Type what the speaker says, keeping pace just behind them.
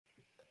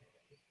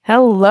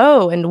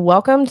Hello, and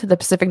welcome to the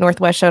Pacific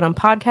Northwest Showdown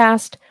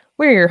Podcast.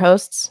 We're your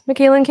hosts,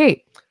 Mikaela and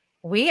Kate.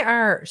 We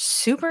are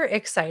super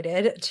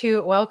excited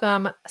to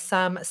welcome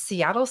some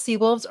Seattle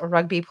Seawolves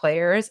rugby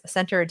players,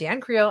 center Dan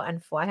Kriel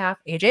and fly half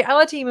AJ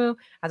Alatimu,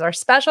 as our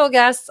special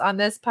guests on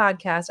this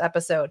podcast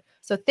episode.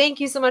 So thank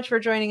you so much for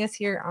joining us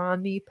here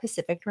on the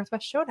Pacific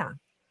Northwest Showdown.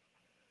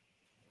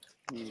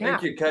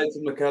 Thank you, Kate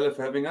and Mikaela,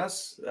 for having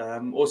us.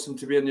 Awesome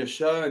to be on your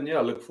show, and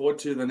look forward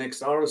to the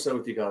next hour or so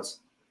with you guys.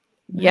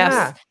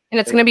 Yes, and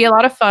it's going to be a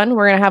lot of fun.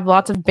 We're going to have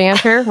lots of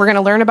banter. We're going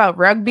to learn about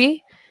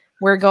rugby.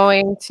 We're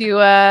going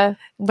to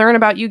learn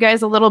about you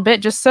guys a little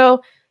bit, just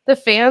so the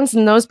fans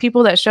and those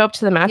people that show up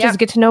to the matches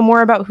get to know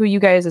more about who you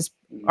guys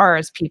are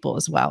as people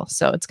as well.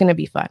 So it's going to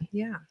be fun.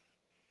 Yeah.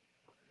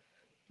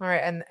 All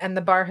right, and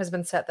the bar has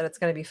been set that it's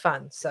going to be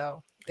fun.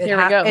 So here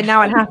we go. And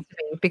now it has to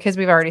be, because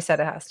we've already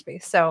said it has to be.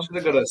 So should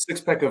have got a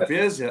 6-pack of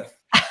beers, yeah.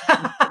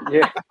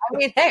 I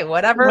mean, hey,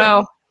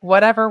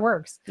 whatever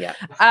works. Yeah.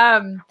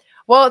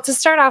 Well, to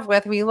start off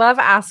with, we love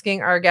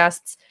asking our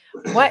guests,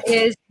 what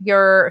is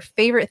your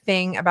favorite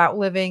thing about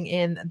living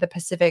in the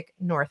Pacific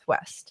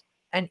Northwest?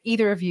 And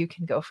either of you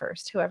can go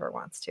first, whoever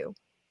wants to.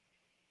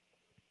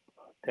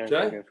 Dan,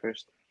 go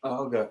first.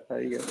 I'll go.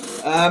 There you go.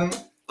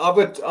 I've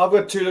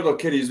got two little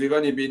kiddies. We've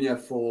only been here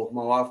for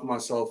my wife and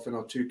myself and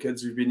our two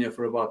kids. We've been here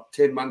for about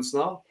 10 months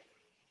now.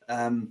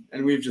 And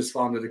we've just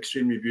found it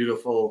extremely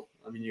beautiful.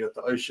 I mean, you got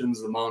the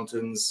oceans, the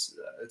mountains,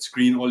 it's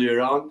green all year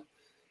round.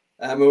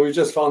 And we've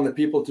just found the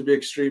people to be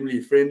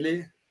extremely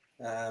friendly.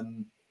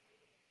 And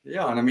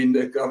I mean,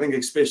 I think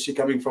especially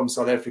coming from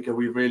South Africa,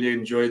 we've really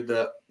enjoyed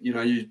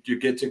you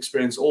get to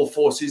experience all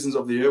 4 seasons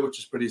of the year, which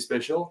is pretty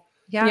special.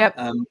 Yeah.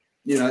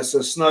 Yep.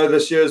 So snow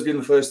this year has been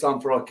the first time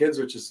for our kids,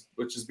 which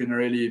has been a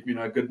really,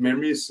 good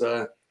memory.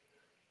 So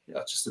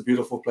it's just a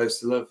beautiful place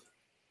to live.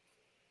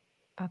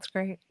 That's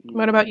great.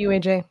 What about you,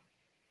 AJ?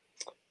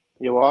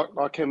 Yeah, well,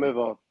 I came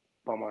over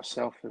by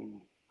myself in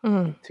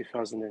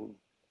 2020.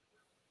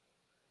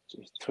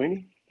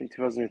 In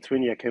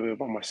 2020, I came over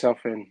by myself,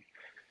 and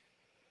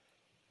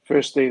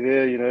first day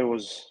there,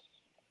 was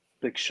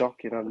a big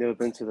shock. I've never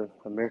been to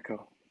America,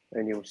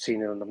 and you've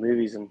seen it on the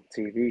movies and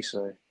TV,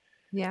 so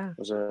yeah, it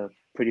was a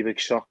pretty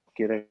big shock,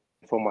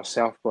 for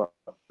myself. But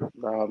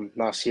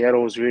now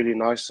Seattle was really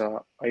nice. I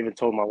even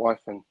told my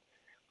wife, and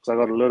because I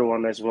got a little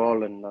one as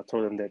well, and I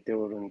told them that they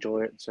would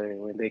enjoy it. So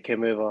when they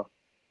came over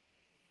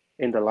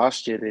in the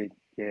last year,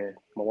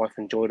 my wife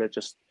enjoyed it.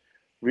 Just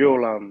real,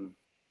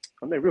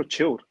 real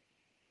chilled,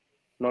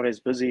 not as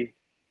busy.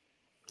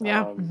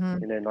 Yeah.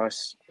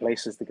 Nice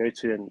places to go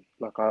to, and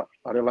I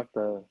don't like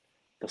the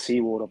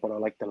seawater, but I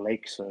like the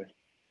lake, so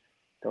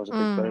that was a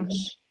big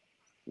bonus.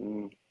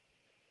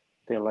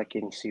 They don't like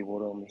any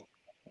seawater on me.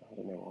 I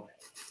don't know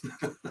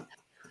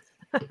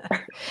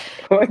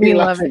why. We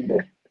love it.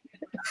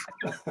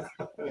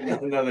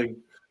 Nothing.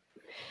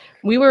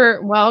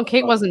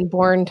 Kate wasn't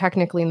born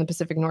technically in the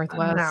Pacific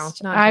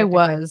Northwest. No, I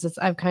was.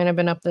 I've kind of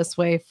been up this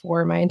way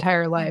for my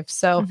entire life.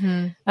 So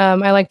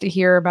I like to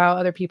hear about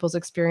other people's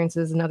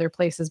experiences in other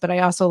places, but I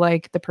also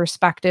like the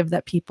perspective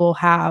that people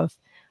have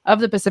of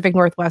the Pacific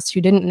Northwest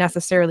who didn't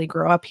necessarily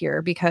grow up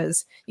here,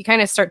 because you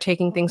kind of start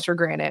taking things for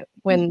granted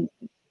when,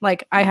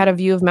 I had a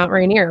view of Mount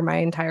Rainier my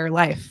entire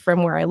life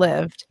from where I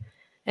lived.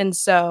 And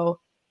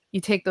so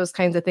you take those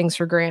kinds of things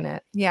for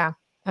granted. Yeah.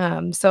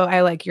 So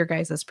I like your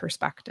guys'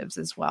 perspectives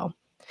as well.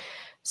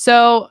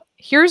 So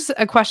here's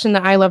a question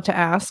that I love to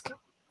ask.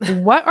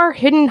 What are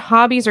hidden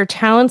hobbies or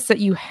talents that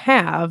you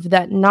have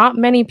that not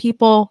many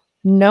people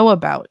know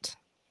about?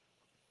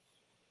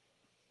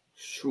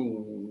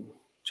 Sure.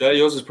 Jay,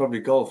 yours is probably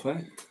golf,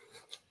 eh?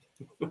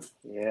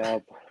 Yeah,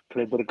 I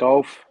play a bit of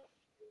golf.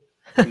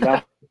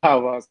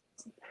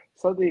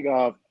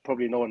 Something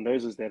probably no one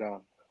knows is that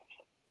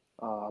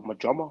I'm a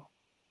drummer.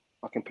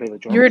 I can play the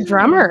drums. You're a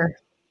drummer?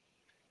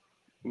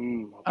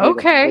 I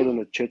played in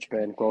the church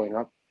band growing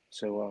up,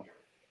 so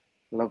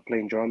I love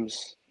playing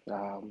drums,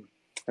 and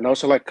I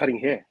also like cutting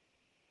hair.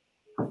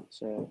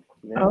 So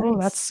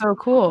that's so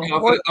cool.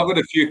 I've got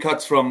a few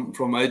cuts from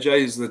AJ.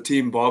 He's the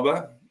team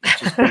barber,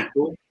 which is pretty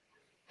cool,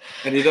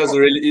 and he does a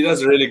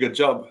really good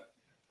job.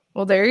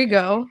 Well, there you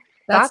go.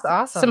 That's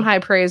awesome. Some high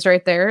praise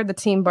right there. The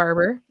team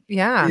barber.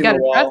 Yeah, you got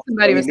to trust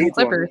somebody with some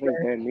clippers.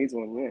 Needs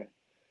one, yeah.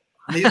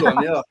 Needs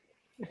one, yeah.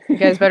 You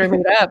guys better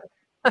meet up.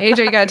 AJ,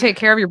 you got to take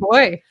care of your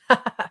boy.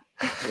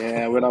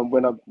 Yeah, when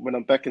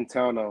I'm back in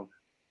town, I'll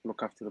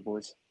look after the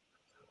boys.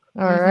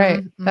 All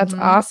right, that's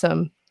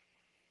awesome.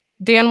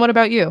 Dan, what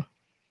about you?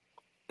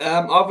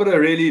 I've got a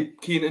really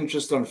keen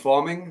interest on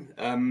farming.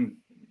 Come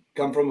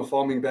from a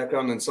farming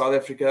background in South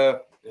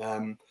Africa.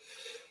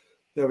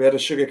 We had a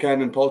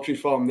sugarcane and poultry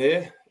farm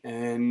there,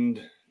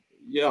 and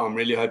I'm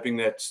really hoping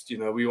that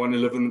we want to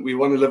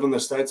live in the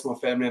States, my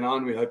family and I,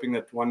 and we're hoping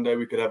that one day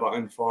we could have our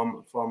own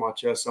farm out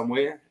here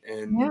somewhere.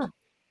 And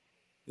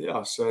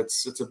so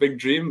it's a big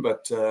dream,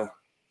 but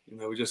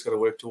we just got to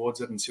work towards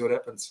it and see what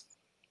happens.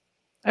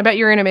 I bet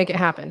you're going to make it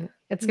happen.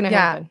 It's going to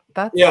happen.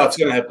 It's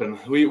going to happen.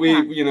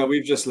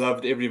 We've just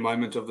loved every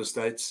moment of the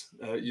States.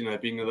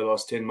 Being in the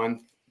last 10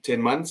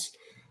 months.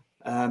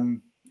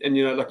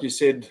 you know, like you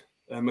said,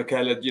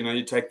 Mikaela, you know,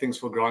 you take things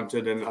for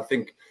granted, and I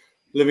think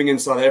living in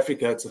South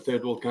Africa, it's a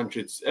third world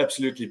country. It's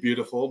absolutely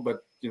beautiful,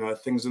 but you know,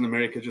 things in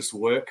America just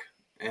work,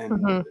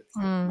 and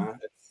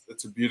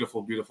it's a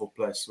beautiful, beautiful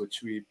place,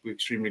 which we're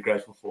extremely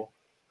grateful for.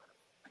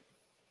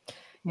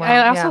 Wow,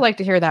 I also like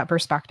to hear that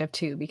perspective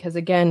too, because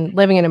again,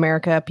 living in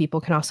America, people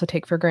can also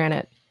take for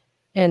granted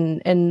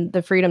and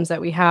the freedoms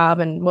that we have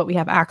and what we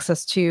have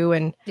access to.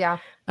 And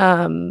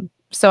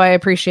so I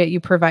appreciate you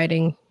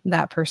providing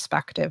that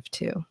perspective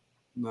too.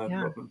 No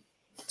problem.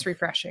 It's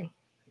refreshing.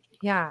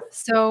 Yeah.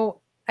 So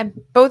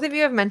both of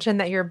you have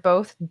mentioned that you're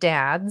both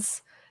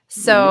dads.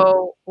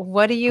 So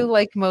what do you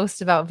like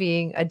most about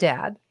being a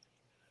dad?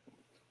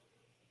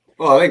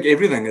 Well, I think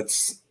everything.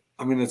 It's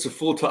a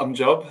full-time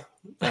job.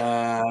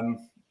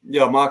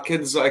 My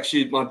kids are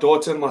actually my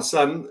daughter and my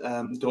son.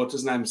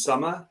 Daughter's name is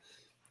Summer,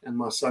 and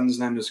my son's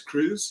name is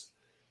Cruz.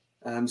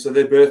 So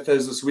their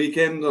birthdays this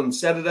weekend on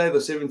Saturday, the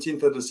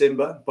 17th of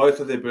December. Both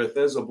of their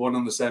birthdays are born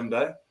on the same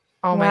day.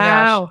 Oh my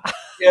gosh!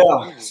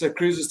 Yeah. So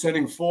Cruz is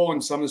turning 4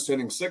 and Summer's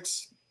turning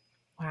 6.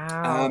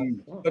 Wow.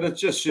 But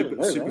it's just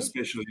super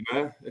special, you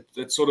know.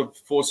 It sort of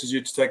forces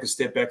you to take a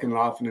step back in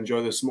life and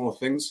enjoy the small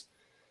things.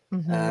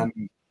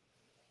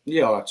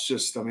 It's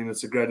just,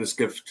 it's the greatest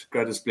gift,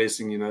 greatest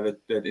blessing, you know,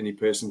 that any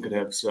person could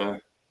have. So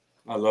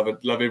I love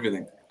it, love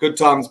everything. Good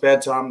times,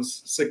 bad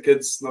times, sick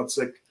kids, not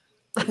sick.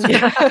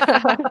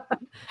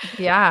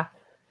 Yeah.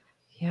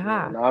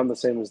 No, I'm the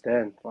same as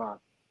Dan. Wow.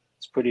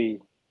 It's pretty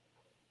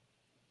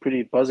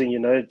buzzing, you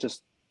know.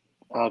 Just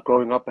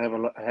growing up, I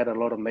had a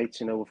lot of mates,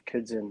 you know, with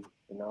kids, and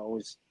you know, I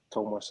always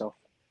told myself,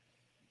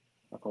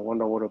 like, I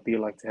wonder what it'd be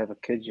like to have a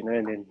kid, you know.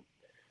 And then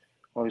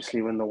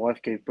obviously when the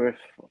wife gave birth,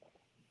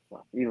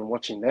 even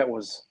watching that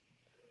was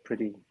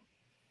pretty,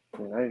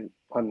 you know,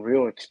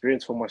 unreal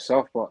experience for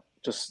myself. But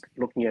just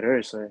looking at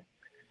her, so you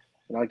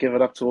know, I give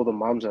it up to all the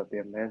moms out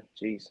there, man.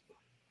 Jeez,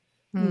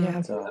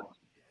 it's a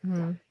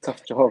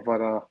tough job,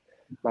 but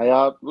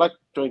I like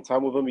enjoying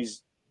time with him.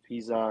 He's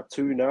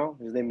 2 now.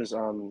 His name is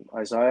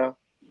Isaiah,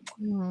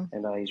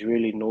 and he's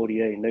really naughty.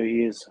 You know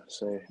he is.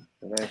 So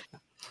you know,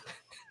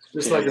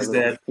 just like his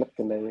dad. Flick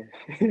in the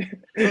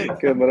ear.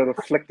 Give him a little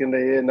flick in the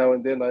ear now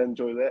and then. I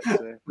enjoy that.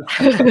 So.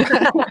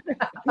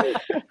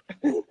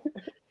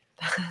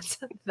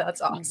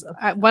 That's awesome.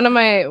 One of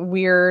my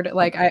weird,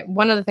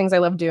 one of the things I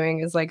love doing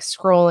is like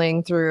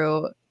scrolling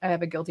through. I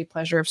have a guilty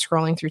pleasure of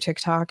scrolling through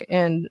TikTok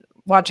and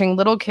watching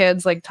little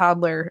kids, like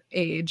toddler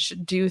age,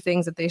 do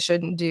things that they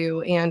shouldn't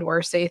do and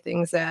or say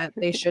things that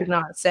they should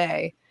not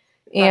say.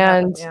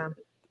 And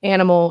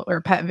animal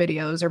or pet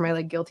videos are my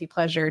like guilty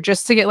pleasure,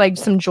 just to get like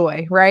some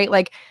joy, right?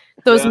 Like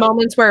those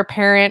moments where a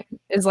parent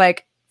is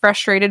like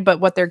frustrated, but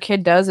what their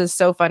kid does is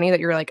so funny that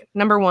you're like,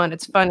 number one,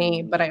 it's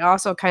funny, but I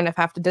also kind of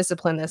have to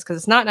discipline this because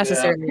it's not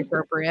necessarily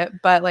appropriate.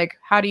 But like,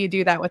 how do you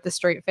do that with a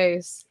straight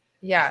face?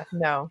 Yeah,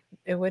 no,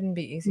 it wouldn't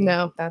be easy.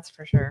 No, that's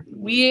for sure.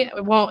 We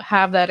won't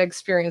have that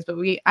experience, but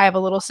I have a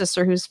little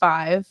sister who's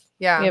 5.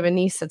 Yeah. We have a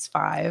niece that's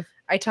 5.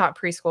 I taught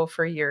preschool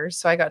for years,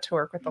 so I got to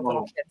work with the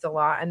little kids a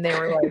lot, and they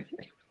were like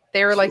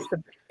it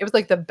was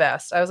like the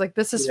best. I was like,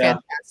 this is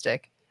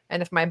fantastic.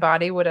 And if my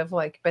body would have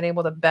like been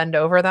able to bend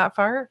over that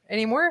far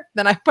anymore,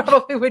 then I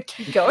probably would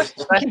keep going.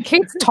 But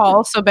Kate's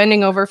tall, so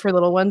bending over for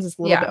little ones is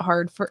a little bit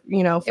hard for,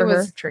 you know, for her. It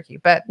was tricky,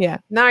 but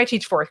now I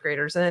teach 4th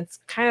graders, and it's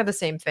kind of the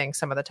same thing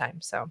some of the time.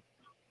 So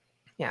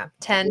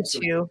 10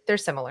 to they're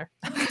similar.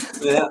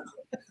 Yeah.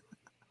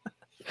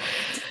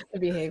 The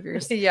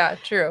behaviors. Yeah,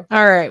 true.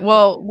 All right.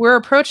 Well, we're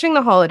approaching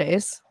the holiday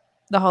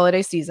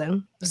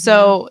season.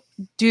 So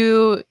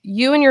do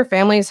you and your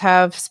families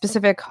have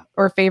specific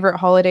or favorite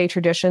holiday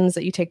traditions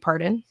that you take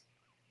part in?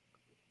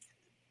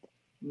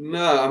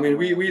 No,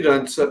 we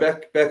don't. So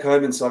back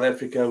home in South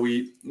Africa,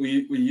 we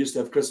used to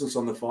have Christmas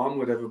on the farm.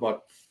 We'd have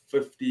about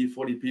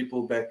 40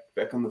 people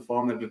back on the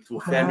farm that would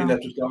family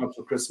that would come up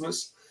for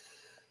Christmas.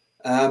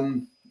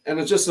 And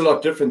it's just a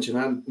lot different, you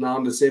know. Now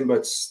in December,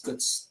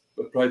 it's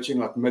approaching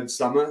like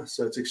midsummer,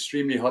 so it's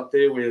extremely hot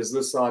there. Whereas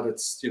this side,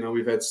 it's, you know,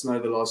 we've had snow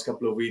the last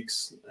couple of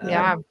weeks.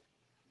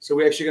 So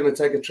we're actually going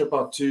to take a trip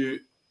out to,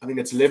 I think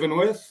it's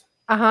Leavenworth.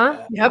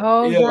 Yep.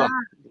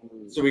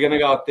 So we're going to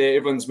go out there.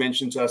 Everyone's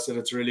mentioned to us that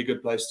it's a really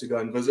good place to go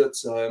and visit.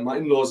 So my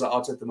in-laws are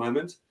out at the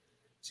moment,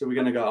 so we're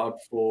going to go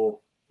out for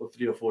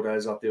 3 or 4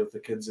 days out there with the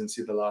kids and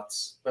see the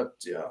lights. But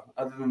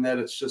other than that,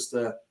 it's just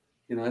a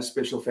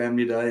special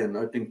family day and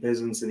opening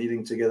presents and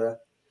eating together.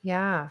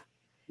 Yeah.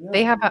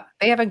 They have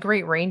a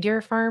great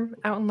reindeer farm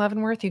out in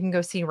Leavenworth. You can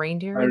go see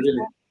reindeer. Oh,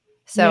 really?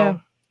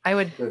 So I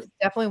would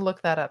definitely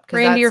look that up.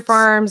 Reindeer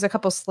farms, a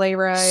couple sleigh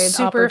rides,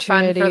 super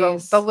fun for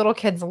the little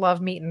kids.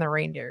 Love meeting the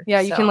reindeer. Yeah,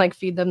 you can like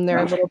feed them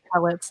their little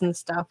pellets and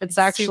stuff. It's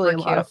actually a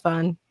lot of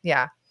fun.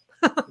 Yeah.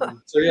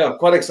 So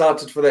quite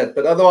excited for that.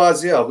 But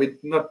otherwise, we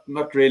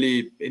not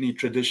really any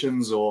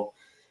traditions, or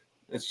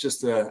it's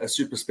just a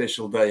super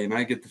special day. You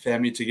know, get the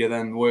family together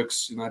and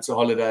works. You know, it's a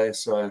holiday,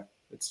 so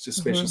it's just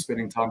special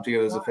spending time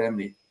together as a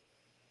family.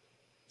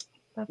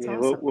 That's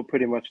awesome. We're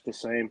pretty much the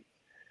same.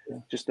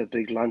 Just a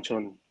big lunch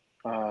on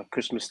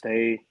Christmas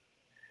Day.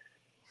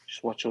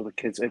 just watch all the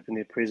kids open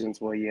their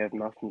presents while you have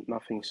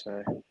nothing.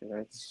 So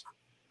it's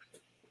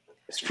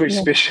pretty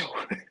special.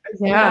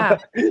 Yeah.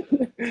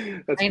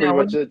 That's pretty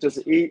much it.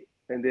 Just eat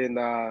and then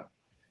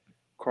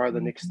cry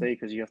the next day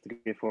because you have to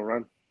go for a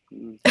run.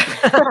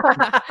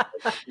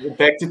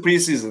 Back to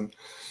preseason.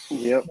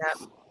 Yep.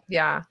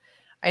 Yeah.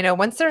 I know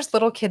once there's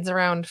little kids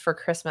around for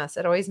Christmas,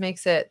 it always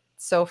makes it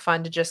so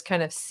fun to just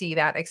kind of see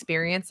that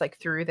experience like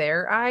through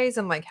their eyes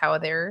and like how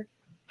they're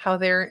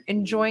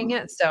enjoying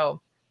it.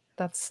 So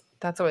that's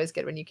always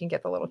good when you can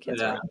get the little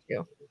kids around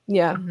too.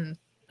 Yeah.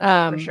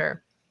 For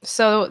sure.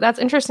 So that's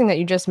interesting that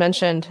you just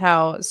mentioned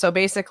so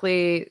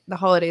basically the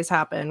holidays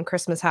happen,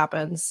 Christmas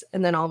happens,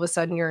 and then all of a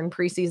sudden you're in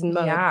preseason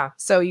mode. Yeah.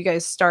 So you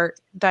guys start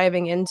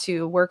diving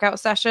into workout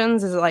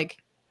sessions. Is it like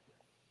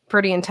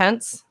pretty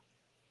intense?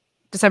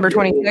 December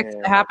 26th,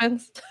 it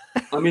happens.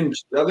 I mean,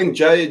 I think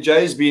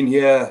Jay's been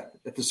here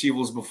at the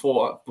Seawolves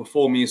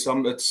before me.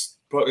 So it's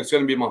going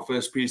to be my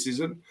first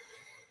preseason.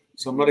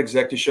 So I'm not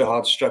exactly sure how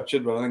it's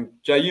structured, but I think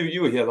Jay,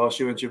 you were here last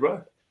year, weren't you,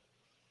 bro?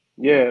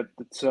 Yeah,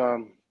 it's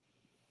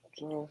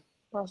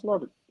it's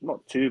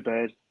not too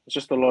bad. It's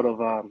just a lot of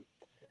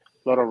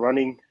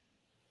running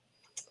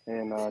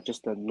and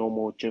just a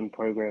normal gym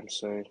program.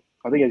 So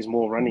I think it's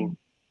more running,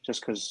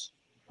 just because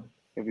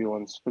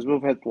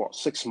we've had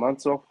 6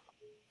 months off.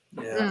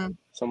 Yeah,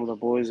 some of the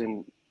boys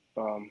and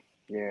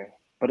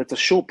but it's a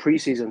short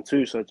preseason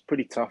too, so it's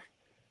pretty tough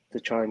to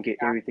try and get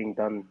everything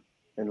done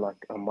in like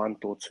a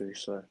month or two.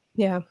 So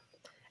yeah,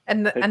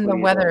 and the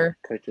weather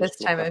this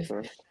time of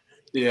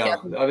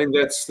I think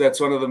that's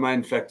one of the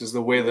main factors.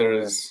 The weather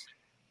is,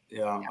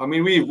 I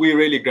mean, we're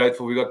really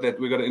grateful. We got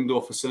an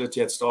indoor facility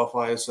at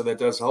Starfire, so that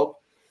does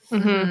help.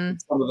 Mm-hmm.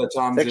 Some of the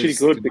times it's actually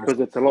good because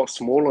it's a lot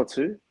smaller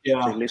too.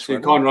 Yeah, so you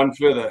can't run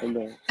further in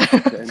the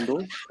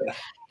indoor.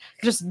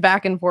 Just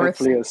back and forth.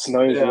 Hopefully it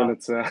snows when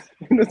it's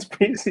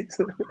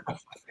preseason.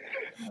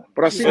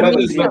 But I see other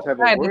teams have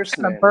it worse.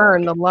 It's gonna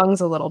burn the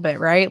lungs a little bit,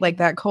 right? Like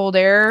that cold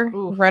air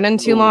running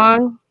too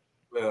long.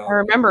 Yeah. I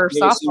remember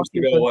softball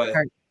people.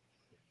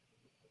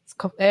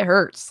 It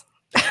hurts.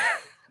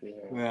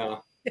 Yeah.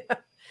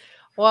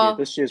 Well,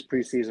 this year's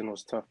preseason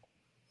was tough.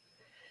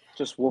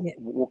 Just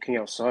walking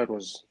outside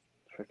was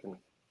freaking.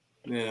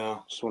 Yeah.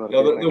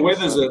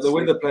 The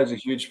weather plays a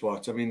huge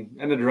part. I mean,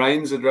 and it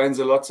rains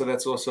a lot, so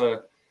that's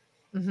also.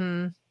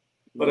 Mm-hmm.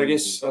 But I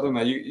guess I don't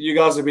know. You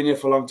guys have been here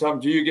for a long time.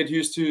 Do you get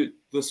used to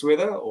this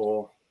weather,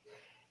 or?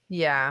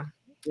 Yeah.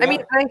 I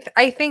mean,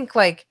 I think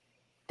like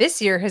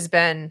this year has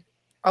been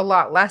a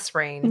lot less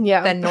rain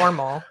than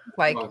normal.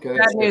 Like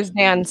bad news,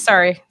 Dan.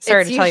 Sorry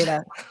to tell you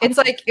that. It's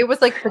like it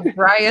was like the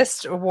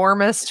driest,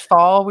 warmest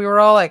fall. We were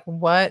all like,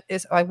 "What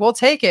is like? We'll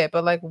take it,"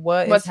 but like,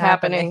 what's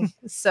happening?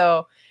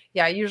 So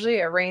yeah, usually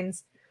it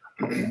rains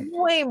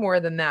way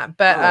more than that.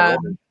 But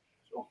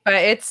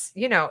it's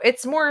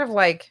it's more of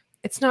like.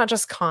 It's not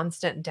just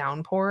constant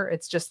downpour.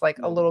 It's just like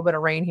a little bit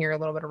of rain here, a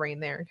little bit of rain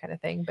there kind of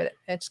thing. But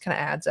it just kind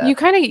of adds up. You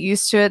kind of get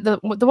used to it. The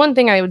one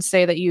thing I would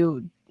say that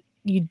you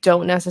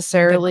don't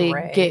necessarily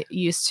get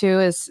used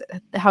to is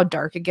how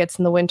dark it gets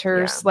in the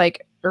winters,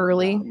 like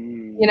early.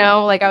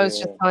 Like I was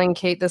just telling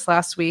Kate this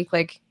last week,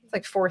 like it's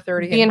like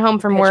 4:30. Being home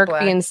from work,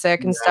 being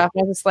sick and stuff.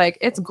 And it's like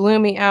it's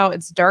gloomy out.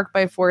 It's dark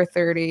by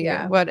 4:30.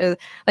 Yeah. What is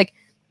like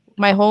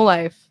my whole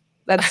life?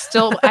 That's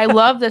still I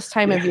love this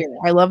time of year.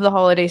 I love the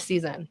holiday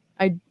season.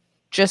 I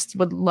just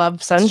would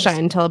love sunshine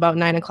until about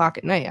 9 o'clock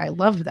at night. I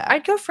love that.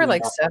 I'd go for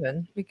like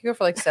 7. We could go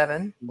for like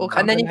 7.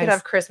 And then you could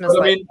have Christmas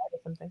or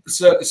something.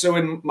 So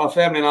when my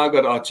family and I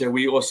got out here,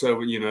 we also,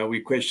 we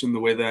questioned the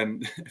weather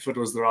and if it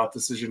was the right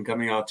decision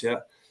coming out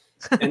here.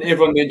 And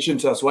everyone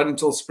mentioned to us, wait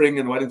until spring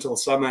and wait until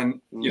summer. And,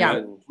 we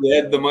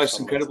had the most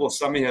incredible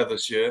summer here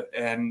this year.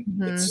 And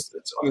it's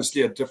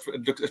honestly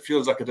it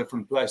feels like a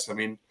different place. I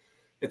mean,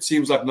 it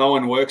seems like no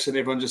one works and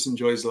everyone just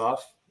enjoys life.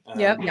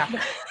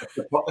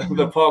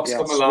 The parks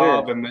come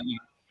alive and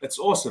it's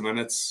awesome, and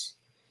it's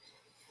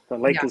the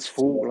lake is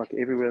full. Like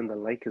everywhere in the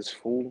lake is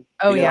full.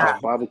 Oh yeah,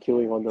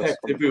 barbecuing on the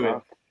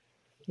everywhere.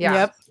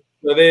 Yeah.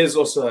 So there's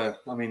also,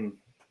 I mean,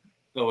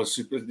 that was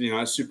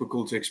super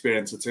cool to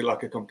experience. It's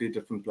like a completely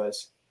different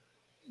place.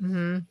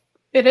 Mm-hmm.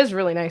 It is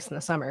really nice in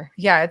the summer.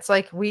 Yeah, it's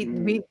like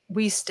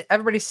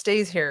everybody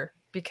stays here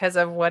because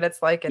of what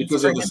it's like in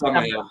because of the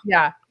summer.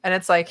 Yeah, and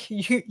it's like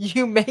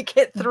you make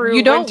it through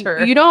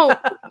winter.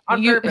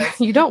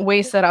 You don't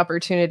waste that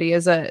opportunity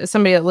as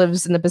somebody that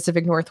lives in the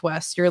Pacific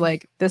Northwest. You're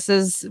like,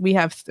 we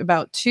have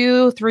about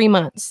 2-3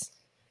 months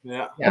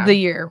of the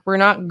year. We're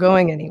not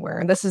going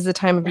anywhere. This is the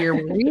time of year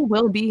where we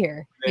will be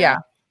here.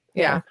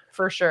 Yeah,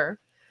 for sure.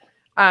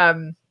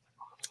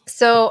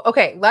 So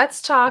okay,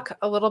 let's talk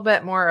a little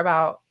bit more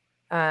about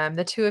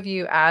the two of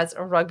you as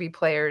rugby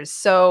players.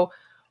 So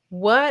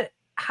what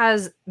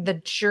has the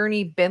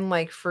journey been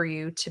like for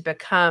you to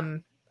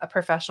become a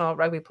professional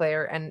rugby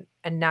player and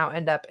now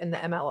end up in the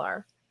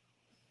MLR?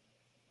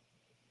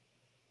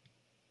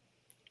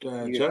 So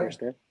I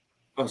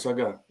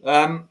go.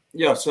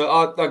 So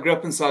I grew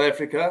up in South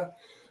Africa.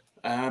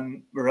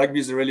 Rugby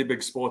is a really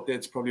big sport there.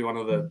 It's probably one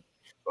of the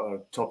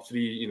top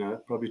 3,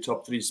 probably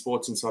top 3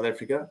 sports in South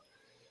Africa.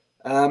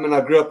 And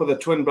I grew up with a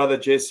twin brother,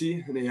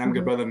 Jesse, and a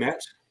younger brother,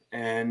 Matt.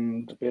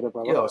 And yeah,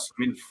 so, I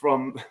mean,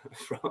 from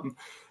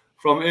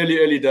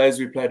early days,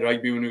 we played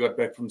rugby when we got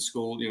back from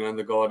school, in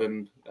the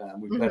garden.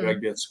 We played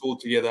rugby at school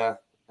together.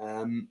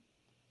 And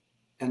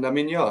I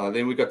mean, yeah,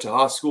 then we got to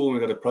high school and we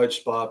got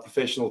approached by a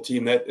professional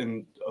team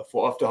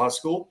for after high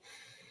school.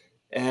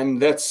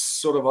 And that's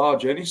sort of how our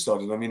journey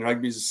started. I mean,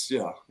 rugby's,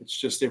 it's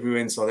just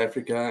everywhere in South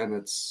Africa, and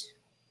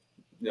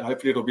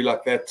hopefully it'll be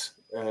like that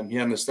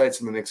here in the States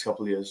in the next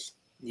couple of years.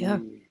 Yeah,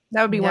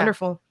 that would be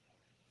wonderful.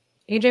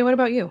 AJ, what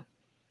about you?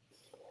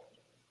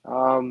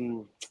 I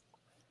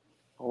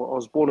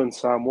was born in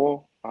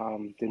Samoa,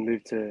 then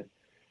moved to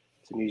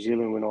New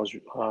Zealand when I was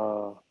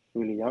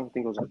really young. I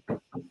think I was like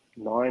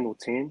 9 or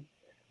 10.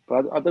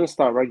 But I didn't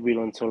start rugby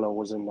until I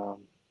was in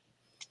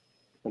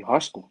high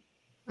school.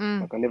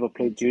 Like I never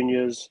played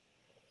juniors.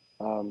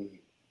 I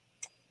don't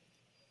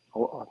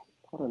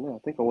know. I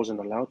think I wasn't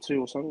allowed to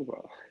or something,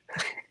 but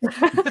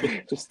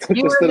just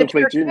didn't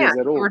play juniors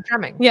at all. You were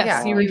drumming.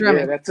 Yes, you were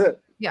drumming. Yeah, that's it.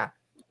 Yeah.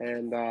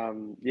 And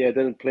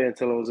didn't play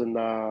until I was in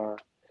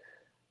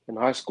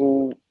high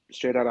school.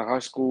 Straight out of high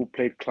school,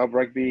 played club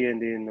rugby,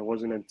 and then it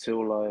wasn't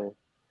until I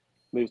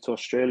moved to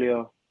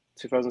Australia,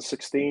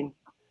 2016,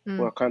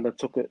 where I kind of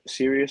took it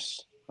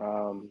serious.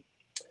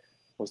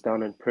 Was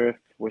down in Perth,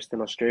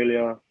 Western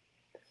Australia.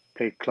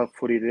 Played club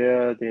footy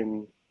there,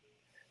 then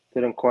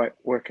didn't quite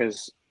work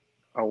as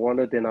I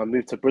wanted. Then I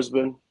moved to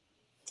Brisbane,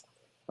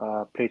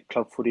 played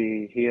club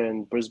footy here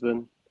in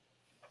Brisbane,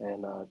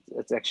 and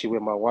it's actually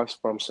where my wife's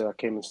from, so I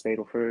came and stayed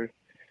with her.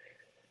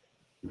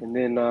 And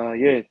then,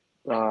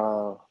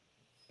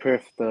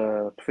 Perth,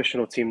 the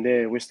professional team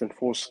there, Western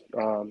Force,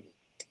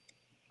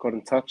 got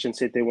in touch and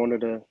said they wanted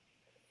to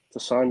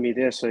sign me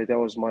there. So that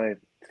was my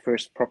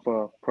first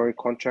proper pro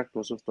contract,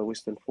 was with the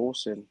Western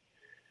Force, and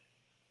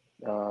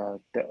I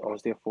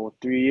was there for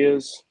 3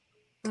 years,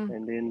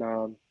 and then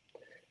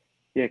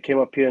came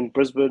up here in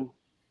Brisbane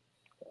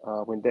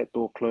when that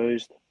door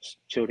closed.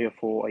 Chilled here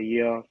for a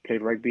year,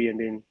 played rugby, and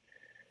then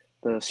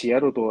the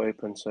Seattle door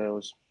opened. So it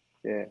was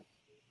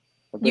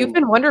You've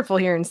been wonderful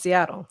here in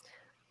Seattle.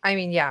 I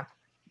mean, yeah.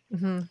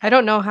 I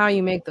don't know how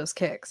you make those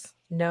kicks.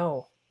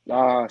 No.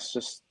 It's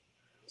just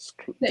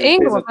the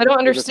angles. I don't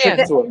understand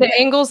the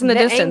angles and the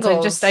distance.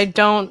 Angles. I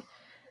don't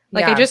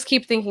like. I just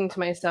keep thinking to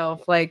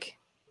myself, like.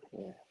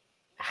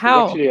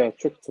 How? There's actually a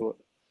trick to it.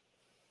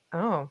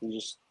 Oh.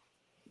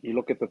 You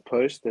look at the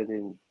post and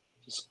then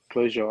just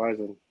close your eyes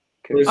and.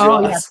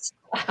 Yes,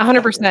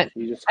 100%.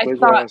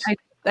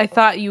 I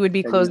thought you would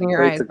be closing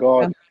your eyes. Pray to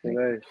God,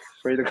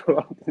 pray to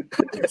God.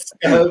 Close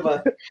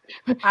your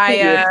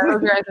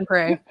eyes and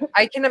pray.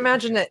 I can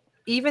imagine that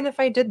even if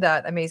I did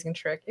that amazing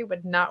trick, it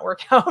would not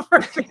work out for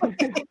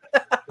me.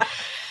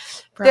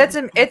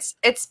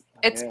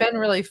 It's been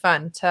really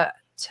fun to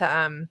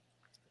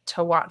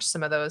watch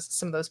some of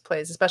those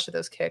plays, especially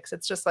those kicks.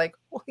 It's just like,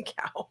 holy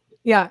cow.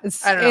 Yeah,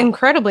 it's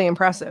incredibly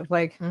impressive.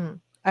 Like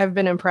I've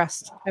been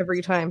impressed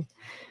every time.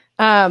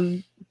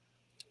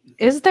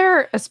 Is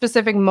there a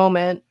specific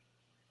moment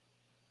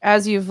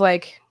as you've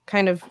like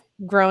kind of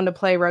grown to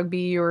play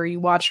rugby, or you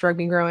watched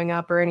rugby growing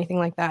up, or anything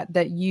like that,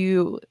 that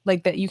you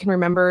can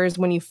remember is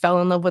when you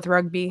fell in love with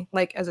rugby,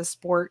 like as a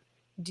sport?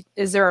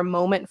 Is there a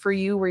moment for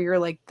you where you're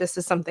like, this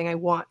is something I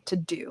want to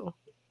do,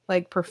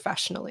 like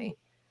professionally?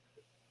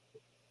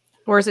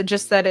 Or is it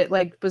just that it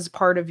like was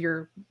part of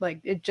your, like,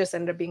 it just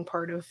ended up being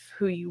part of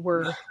who you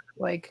were?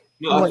 Like,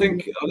 no, I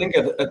think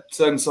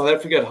in South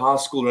Africa at high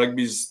school,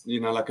 rugby's,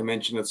 like I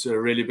mentioned, it's a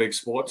really big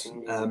sport.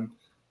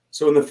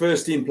 So when the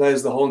first team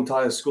plays, the whole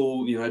entire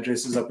school,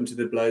 dresses up into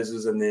their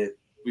blazers, and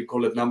we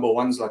call it number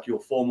ones, like your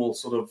formal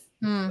sort of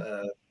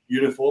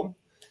uniform.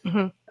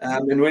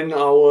 And when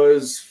I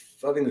was,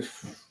 I think,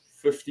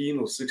 15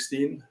 or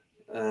 16,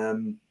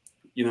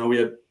 we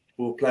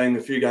were playing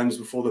a few games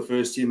before the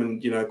first team,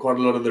 and quite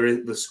a lot of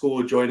the school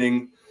were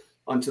joining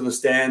onto the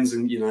stands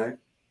and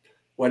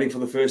waiting for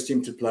the first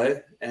team to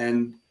play.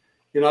 And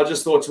I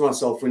just thought to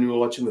myself, when we were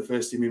watching the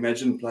first team,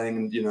 imagine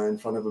playing in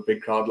front of a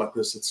big crowd like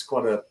this. It's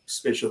quite a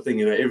special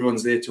thing.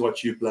 Everyone's there to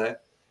watch you play.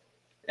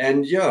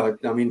 And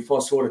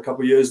fast forward a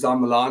couple of years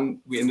down the line,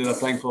 we ended up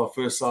playing for our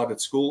first side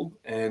at school,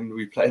 and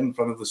we played in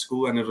front of the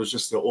school, and it was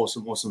just an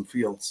awesome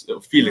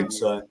feeling.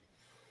 So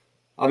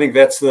I think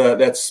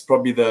that's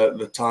probably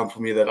the time for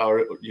me that I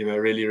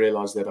really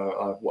realized that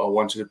I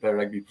wanted to play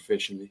rugby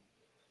professionally.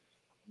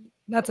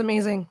 That's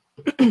amazing.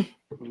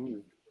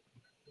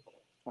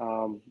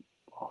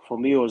 For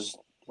me, I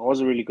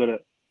wasn't really good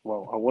at.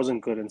 Well, I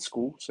wasn't good in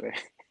school, so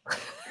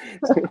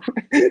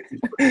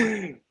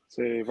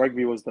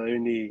rugby was the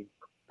only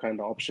kind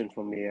of option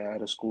for me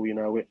out of school.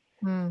 We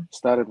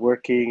started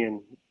working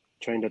and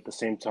trained at the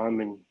same time,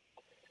 and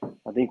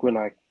I think when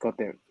I got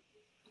there,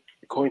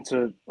 going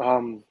to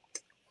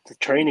the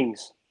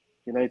trainings,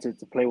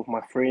 to play with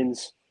my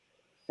friends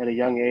at a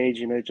young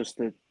age, just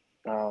to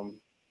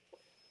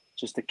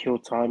kill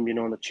time,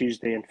 on a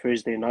Tuesday and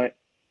Thursday night,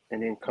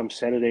 and then come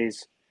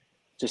Saturdays,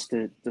 just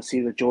to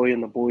see the joy in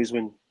the boys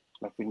when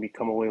we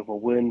come away with a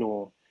win,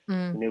 or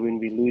when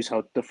we lose,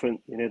 how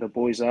different the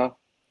boys are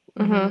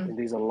and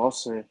there's a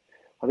loss. So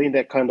I think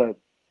that kind of,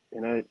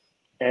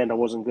 and I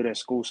wasn't good at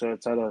school, so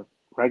it's either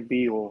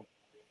rugby or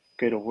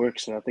go to work.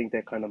 So I think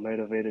that kind of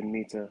motivated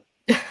me to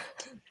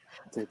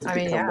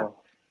become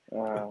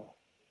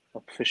a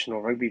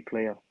professional rugby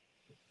player.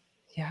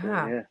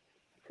 Yeah.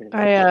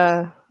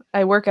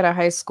 I work at a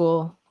high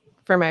school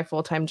for my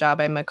full-time job.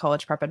 I'm a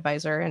college prep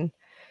advisor, and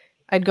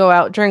I'd go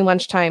out during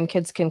lunchtime.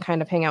 Kids can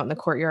kind of hang out in the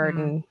courtyard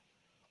and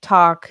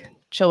talk,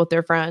 chill with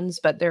their friends.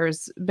 But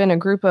there's been a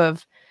group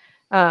of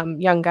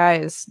young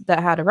guys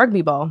that had a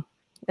rugby ball,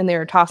 and they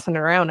were tossing it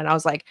around. And I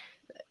was like,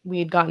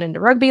 we'd gotten into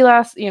rugby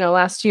last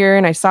year,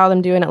 and I saw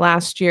them doing it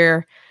last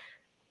year.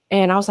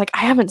 And I was like,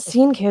 I haven't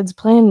seen kids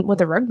playing with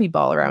a rugby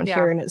ball around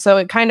here. And so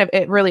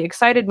it really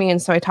excited me.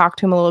 And so I talked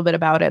to them a little bit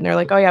about it. And they're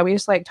like, oh yeah, we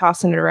just like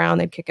tossing it around.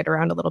 They'd kick it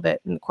around a little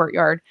bit in the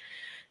courtyard.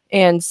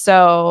 And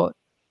so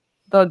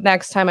the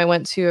next time I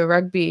went to a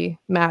rugby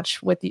match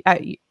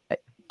to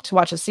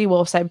watch the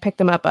Seawolves, I picked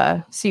them up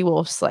a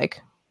Seawolves like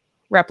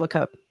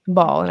replica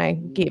ball and I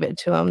gave it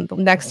to them. The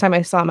next time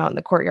I saw them out in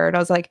the courtyard, I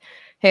was like,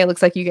 hey, it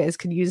looks like you guys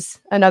could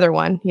use another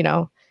one,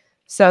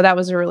 So that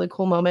was a really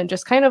cool moment.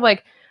 Just kind of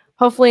like,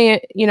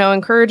 hopefully,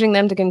 encouraging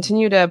them to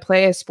continue to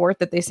play a sport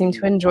that they seem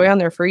to enjoy on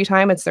their free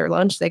time. It's their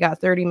lunch. They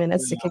got 30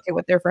 minutes to kick it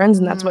with their friends,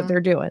 and that's what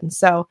they're doing.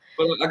 So,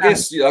 well, I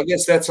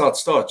guess that's how it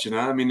starts.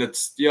 I mean,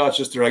 it's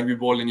just a rugby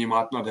ball, and you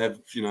might not have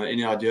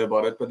any idea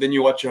about it. But then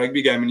you watch a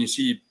rugby game, and you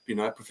see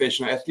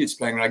professional athletes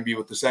playing rugby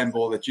with the same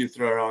ball that you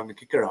throw around and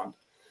kick around.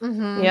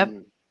 Yep.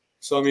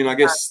 So I mean, I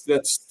guess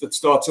that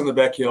starts in the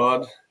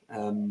backyard,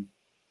 and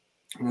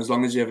as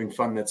long as you're having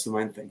fun, that's the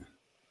main thing.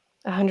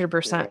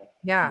 100%.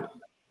 Yeah.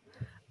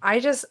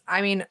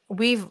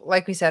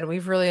 Like we said,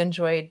 we've really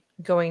enjoyed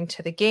going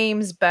to the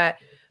games, but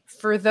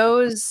for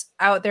those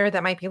out there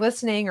that might be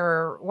listening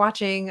or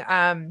watching,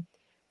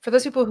 for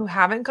those people who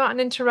haven't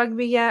gotten into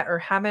rugby yet or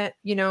haven't,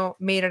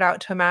 made it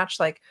out to a match,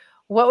 like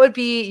what would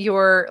be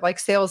your like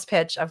sales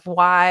pitch of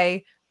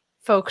why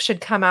folks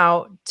should come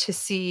out to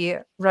see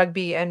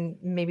rugby and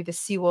maybe the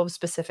Seawolves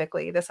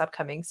specifically this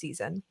upcoming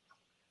season?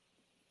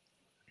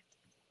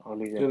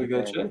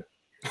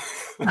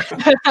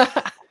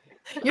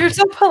 You're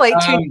so polite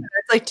too.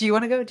 It's like, do you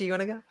want to go? Do you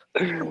want to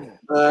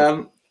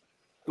go?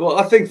 Well,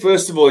 I think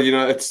first of all,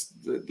 it's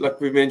like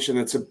we mentioned,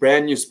 it's a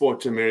brand new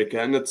sport to America,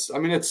 and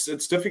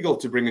it's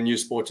difficult to bring a new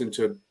sport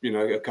into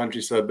a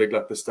country so big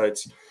like the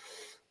States.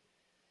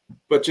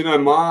 But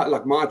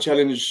my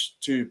challenge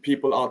to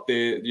people out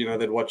there,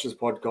 that watch this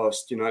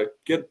podcast,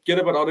 get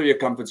a bit out of your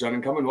comfort zone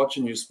and come and watch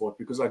a new sport,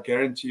 because I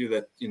guarantee you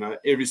that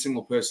every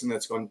single person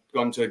that's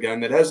gone to a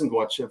game that hasn't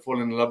watched it,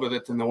 fallen in love with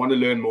it, and they want to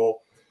learn more.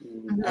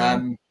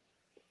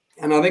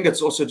 And I think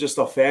it's also just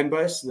our fan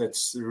base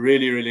that's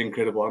really, really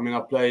incredible. I mean,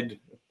 I played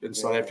in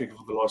South Africa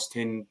for the last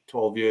 10,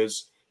 12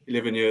 years,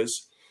 11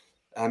 years,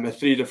 at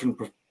 3 different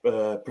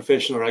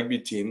professional rugby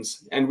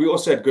teams. And we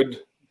also had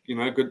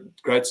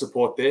great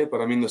support there.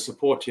 But I mean, the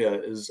support here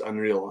is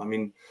unreal. I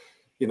mean,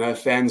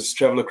 fans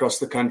travel across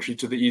the country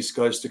to the East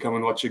Coast to come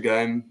and watch a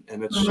game.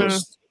 And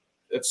it's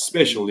it's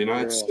special,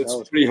 it's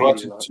pretty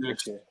hard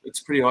it's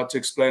pretty hard to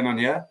explain on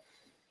here.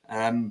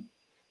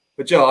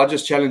 But yeah, I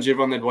just challenge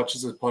everyone that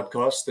watches the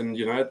podcast, and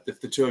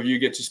if the two of you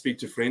get to speak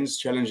to friends,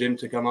 challenge them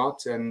to come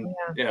out, and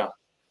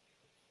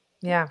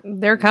yeah,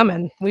 they're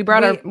coming. We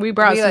brought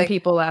some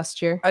people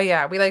last year. Oh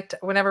yeah, we liked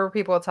whenever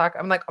people talk.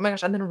 I'm like, oh my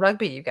gosh, and then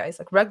rugby, you guys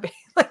like rugby,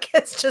 like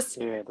it's just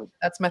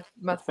that's my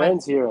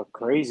fans here are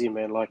crazy,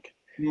 man. Like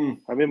I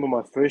remember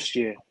my first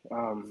year,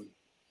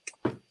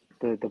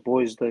 the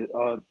boys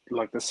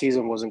like the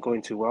season wasn't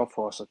going too well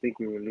for us. I think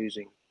we were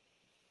losing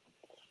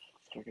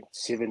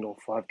 7 or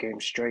 5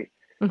 games straight.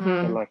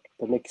 And like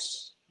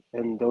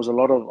and there was a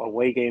lot of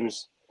away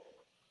games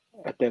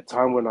at that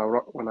time when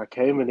I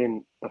came, and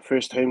then the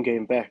first home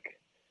game back,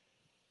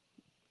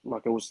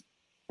 like there was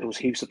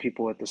heaps of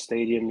people at the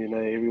stadium,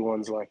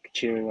 everyone's like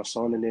cheering us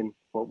on, and then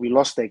we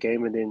lost that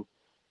game, and then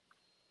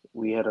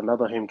we had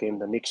another home game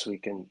the next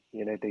week, and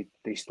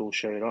they still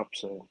showed up,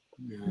 so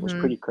it was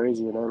pretty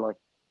crazy, like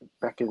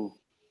back in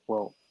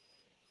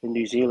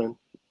New Zealand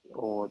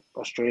or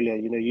Australia,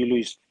 you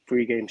lose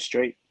 3 games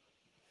straight.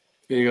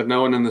 You got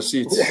no one in the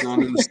seats, no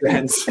one in the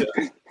stands.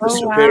 Just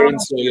your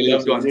parents or your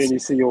loved ones. And you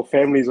see your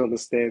families on the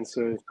stands.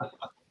 So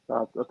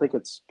I think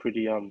it's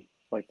pretty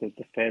like the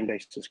fan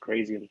base is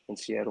crazy in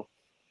Seattle.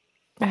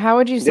 How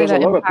would you say there's a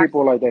lot of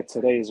people like that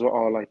today as well,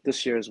 or like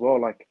this year as well,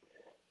 like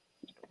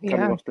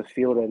coming off the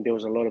field, and there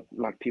was a lot of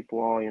like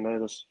people,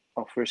 this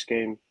our first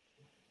game,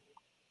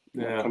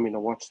 coming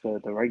to watch the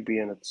rugby,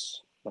 and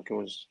it's like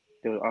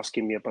they were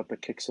asking me about the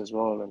kicks as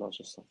well, and I was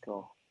just like,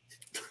 oh.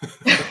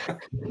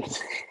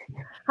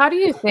 How do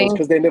you think?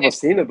 Because they've never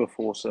seen it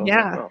before, so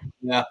yeah.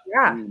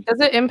 Does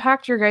it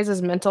impact your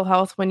guys' mental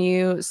health when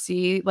you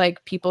see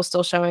like people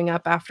still showing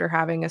up after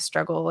having a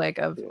struggle like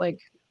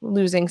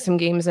losing some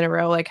games in a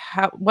row? Like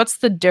what's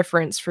the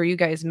difference for you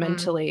guys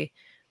mentally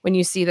when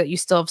you see that you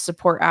still have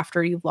support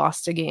after you've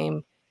lost a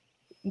game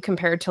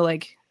compared to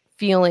like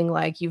feeling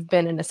like you've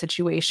been in a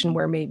situation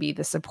where maybe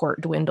the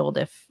support dwindled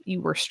if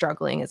you were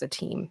struggling as a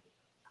team?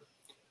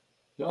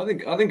 I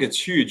think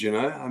it's huge, you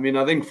know. I mean,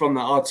 I think from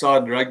the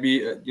outside,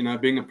 rugby, you know,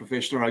 being a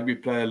professional rugby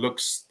player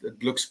looks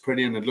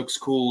pretty and it looks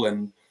cool.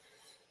 And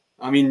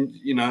I mean,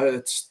 you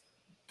know,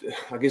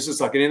 I guess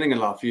it's like anything in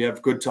life. You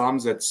have good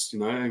times. That's, you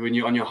know, when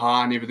you're on your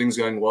high and everything's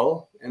going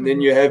well, and then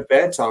you have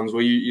bad times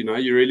where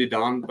you're really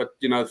down. But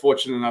you know,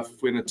 fortunate enough,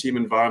 we're in a team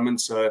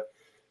environment, so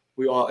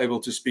we are able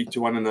to speak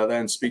to one another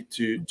and speak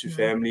to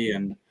family.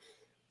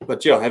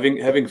 But yeah,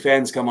 having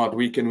fans come out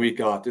week in, week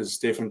out is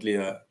definitely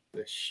a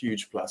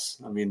huge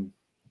plus. I mean,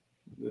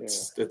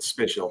 it's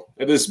special.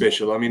 It is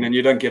special. I mean, and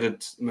you don't get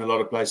it in a lot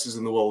of places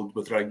in the world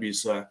with rugby.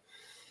 So,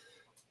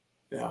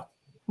 yeah.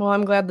 Well,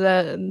 I'm glad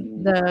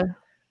the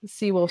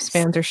Seawolves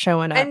fans are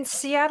showing up. And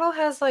Seattle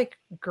has like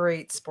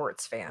great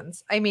sports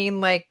fans. I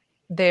mean, like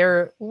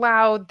they're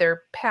loud,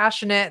 they're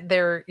passionate,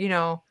 they're, you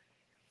know,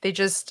 they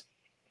just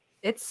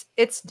it's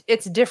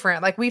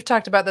different. Like we've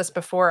talked about this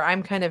before.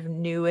 I'm kind of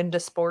new into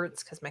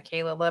sports because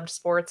Mikaela loved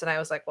sports, and I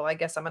was like, well, I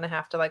guess I'm gonna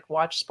have to like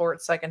watch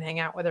sports so I can hang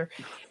out with her.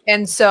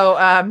 And so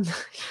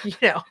you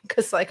know,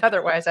 because like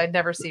otherwise I'd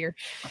never see her.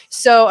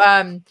 So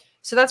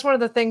that's one of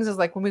the things is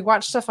like when we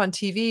watch stuff on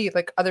TV,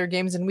 like other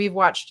games, and we've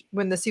watched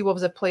when the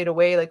Seawolves have played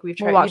away, like we've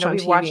tried,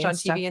 we've watched on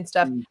TV and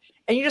stuff,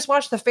 and you just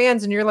watch the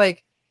fans and you're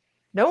like,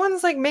 no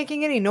one's like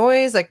making any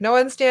noise, like no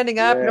one's standing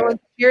up, no one's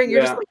cheering.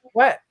 You're just like,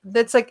 what?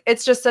 That's like,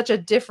 it's just such a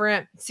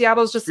different,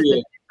 Seattle's just such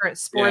a different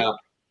sport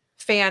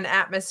fan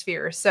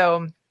atmosphere.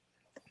 So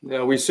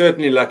yeah, we're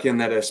certainly lucky in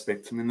that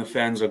aspect. I mean, the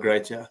fans are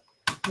great, yeah.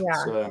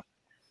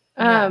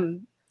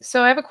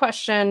 So I have a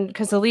question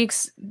because the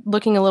league's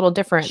looking a little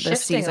different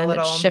this season.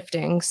 It's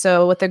shifting.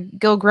 So with the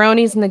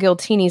Gilgronis and the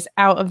Giltinis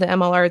out of the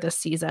MLR this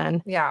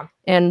season,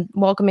 and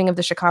welcoming of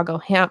the Chicago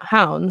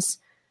Hounds,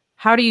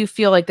 how do you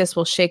feel like this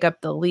will shake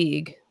up the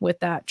league with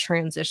that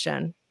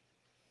transition?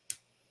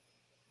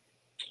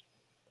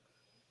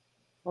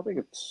 I think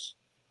it's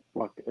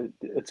like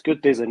it's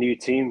good. There's a new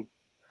team,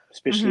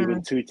 especially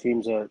when two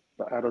teams are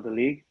out of the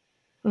league.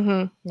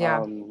 But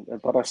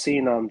I've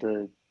seen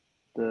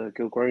the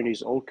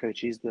Gilgronis old coach.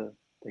 He's the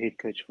head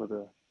coach for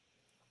the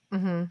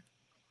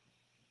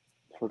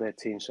for that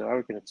team. So I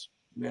reckon it's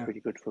pretty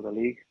good for the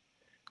league.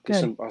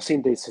 I've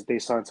seen they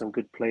signed some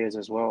good players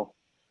as well.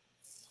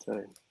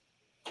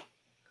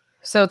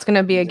 So it's going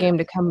to be a game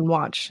to come and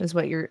watch, is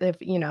what you're, if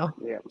you know,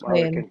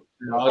 playing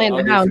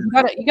the Hounds.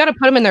 You got to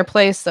put them in their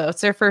place, though. It's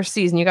their first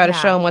season. You got to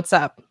show them what's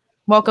up.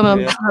 Welcome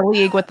them to the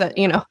league with the,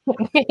 you know,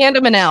 hand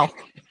them an L.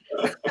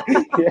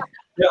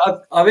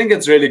 I think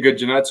it's really good.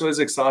 You know, it's always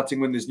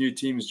exciting when there's new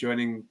teams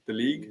joining the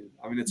league.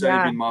 I mean, it's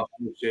only been my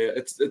first year.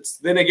 It's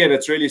then again,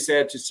 it's really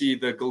sad to see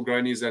the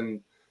Gilgronis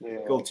and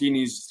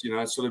Giltinis, you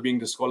know, sort of being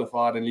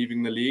disqualified and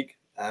leaving the league.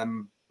 I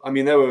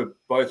mean, they were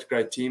both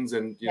great teams,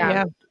 and you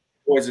know,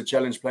 always a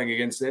challenge playing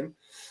against them.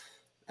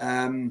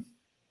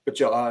 But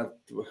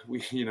we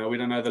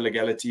don't know the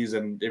legalities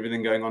and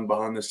everything going on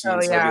behind the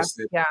scenes. So I guess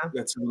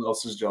that's someone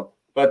else's job.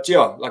 But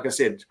yeah, like I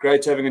said,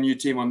 great having a new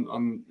team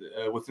on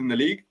within the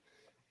league.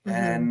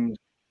 And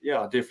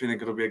I definitely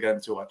think it'll be a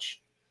game to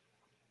watch.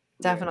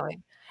 Definitely.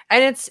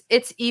 And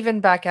it's even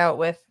back out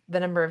with the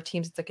number of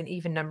teams. It's like an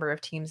even number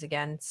of teams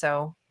again.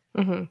 So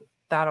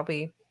that'll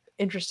be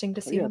interesting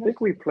to see. I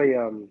think we play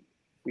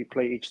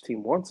each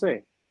team once,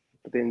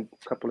 but then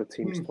a couple of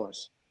teams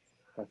twice,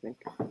 I think.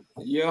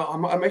 Yeah,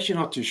 I'm actually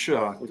not too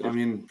sure. I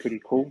mean,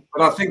 pretty cool.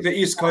 But I think the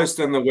East Coast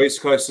and the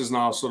West Coast is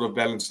now sort of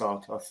balanced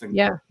out, I think.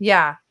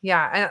 Yeah.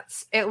 And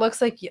it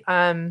looks like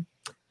the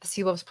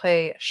Seawolves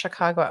play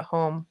Chicago at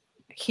home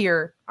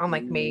here on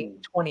like May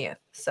 20th.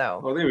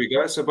 So there we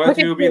go. So both of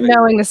you will be there.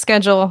 Knowing the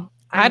schedule.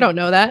 I don't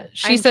know that.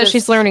 She says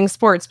she's learning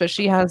sports, but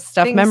she has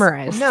stuff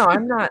memorized. No,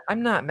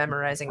 I'm not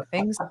memorizing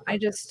things. I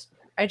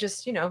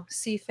just, you know,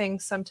 see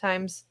things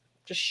sometimes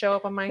just show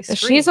up on my screen.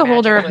 She's a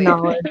holder of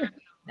knowledge.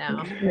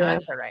 No,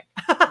 that's all right.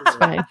 It's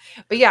fine.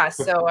 But yeah,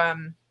 so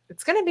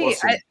it's gonna be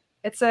awesome.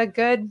 It's a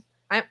good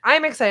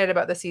I'm excited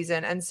about the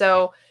season. And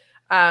so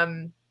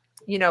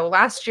you know,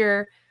 last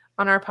year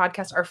on our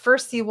podcast, our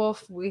first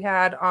Seawolf we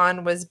had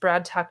on was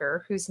Brad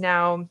Tucker, who's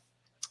now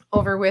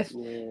over with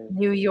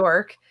New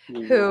York,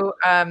 who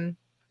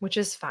which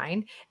is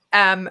fine.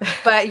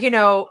 But you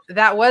know,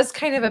 that was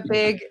kind of a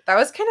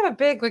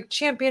big like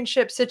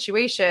championship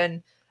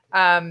situation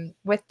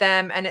with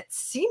them. And it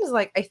seems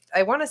like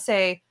I want to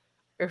say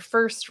your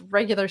first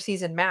regular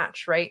season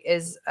match, right,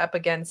 is up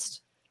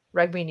against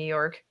Rugby New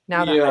York.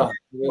 Now that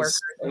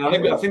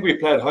and I think we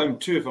played home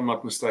too, if I'm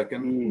not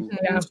mistaken.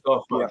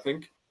 I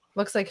think.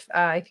 Looks like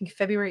I think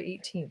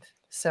February 18th.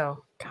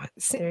 So God,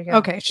 there you go.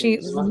 Okay, she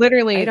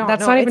literally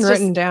that's not even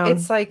written down.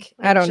 It's like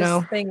I don't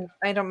know.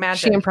 I don't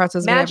magic. She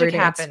impresses me every day.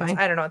 Happens.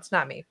 I don't know. It's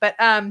not me. But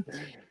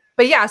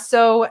yeah.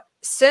 So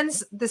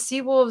since the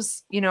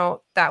Seawolves, you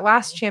know, that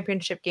last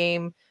championship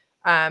game,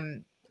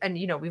 and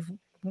you know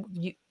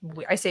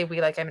I say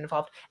we like I'm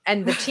involved,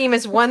 and the team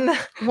has won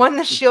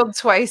the Shield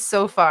twice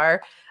so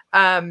far.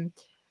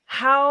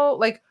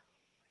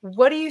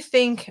 What do you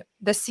think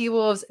the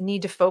Seawolves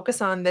need to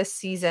focus on this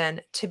season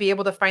to be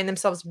able to find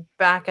themselves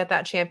back at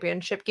that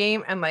championship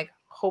game and like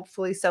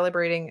hopefully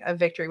celebrating a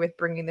victory with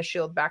bringing the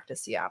Shield back to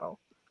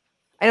Seattle?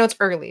 I know it's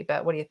early,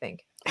 but what do you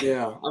think?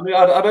 Yeah, I mean,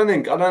 I don't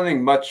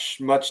think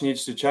much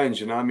needs to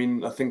change. You know, I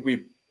mean, I think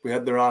we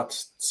had the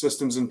right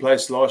systems in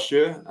place last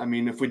year. I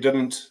mean, if we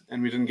didn't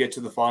get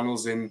to the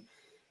finals, then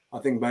I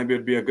think maybe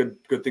it'd be a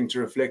good thing to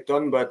reflect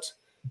on. But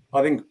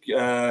I think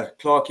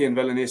Clarkie and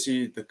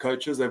Valenesi, the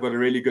coaches, they've got a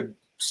really good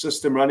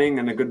system running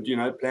and a good,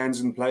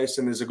 plans in place,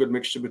 and there's a good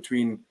mixture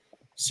between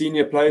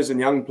senior players and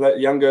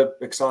younger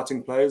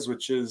exciting players,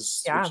 which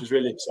is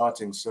really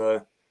exciting.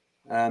 So.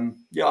 I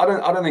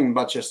don't think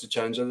much has to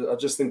change. I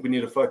just think we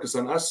need to focus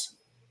on us.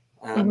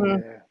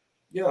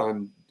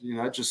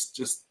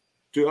 Just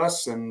do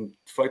us and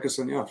focus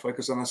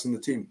on us and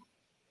the team.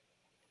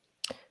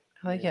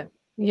 I like it.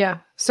 Yeah.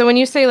 So when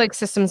you say like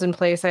systems in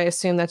place, I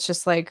assume that's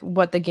just like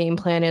what the game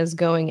plan is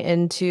going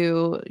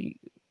into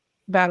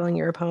battling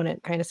your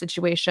opponent kind of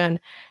situation.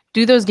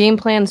 Do those game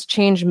plans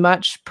change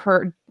much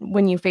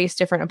when you face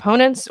different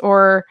opponents,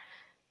 or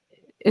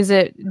do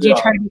you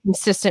try to be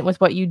consistent with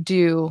what you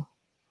do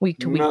week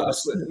to week?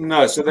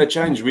 No, so they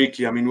change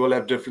weekly. I mean, we'll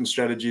have different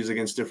strategies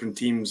against different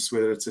teams,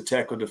 whether it's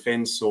attack or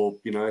defense or,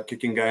 a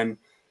kicking game.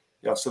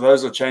 Yeah, so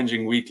those are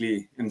changing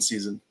weekly in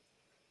season.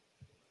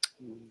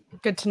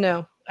 Good to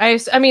know. I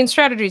mean,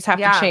 strategies have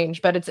to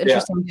change, but it's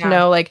interesting to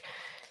know, like,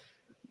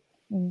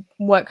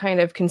 what kind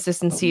of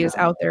consistency is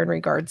out there in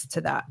regards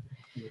to that.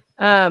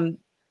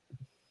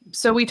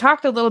 So we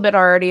talked a little bit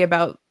already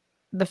about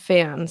the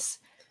fans.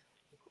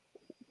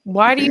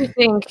 Why do you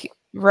think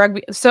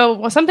rugby?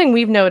 So something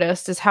we've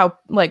noticed is how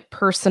like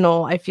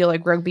personal I feel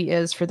like rugby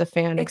is for the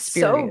fan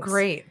experience. So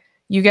great.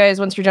 You guys,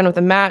 once you're done with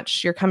the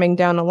match, you're coming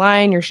down the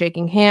line, you're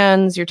shaking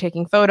hands, you're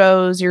taking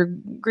photos, you're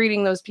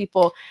greeting those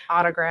people,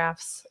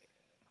 autographs.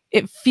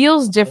 It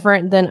feels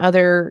different than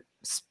other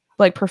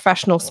like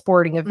professional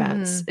sporting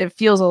events. It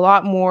feels a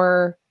lot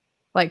more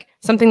like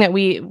something that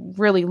we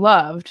really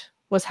loved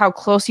was how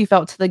close you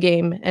felt to the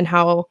game and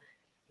how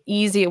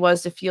easy it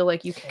was to feel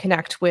like you could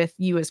connect with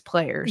you as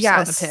players on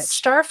the pitch.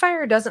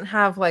 Starfire doesn't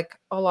have like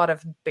a lot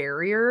of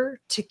barrier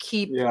to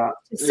keep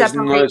there's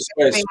no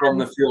space from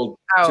the field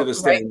to the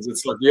stands. Right?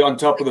 It's like you're on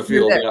top of the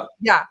field.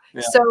 Yeah.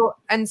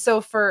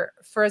 So for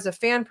as a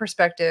fan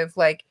perspective,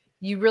 like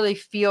you really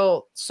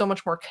feel so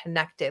much more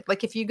connected.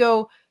 Like if you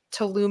go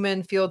to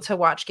Lumen Field to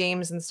watch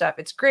games and stuff,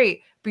 it's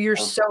great, but you're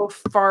so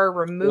far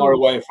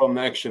away from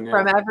action,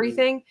 from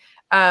everything.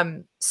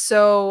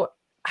 So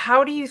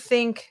how do you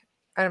think?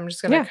 I'm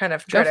just going to kind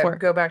of try to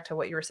go back to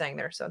what you were saying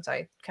there, since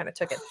I kind of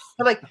took it.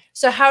 But like,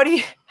 so how do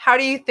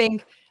you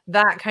think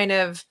that kind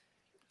of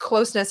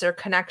closeness or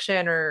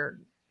connection or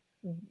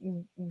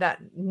that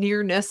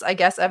nearness, I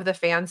guess, of the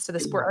fans to the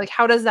sport, like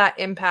how does that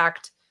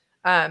impact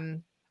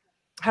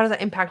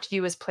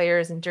you as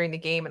players and during the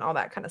game and all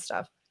that kind of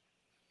stuff?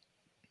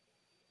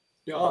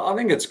 Yeah, I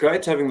think it's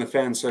great having the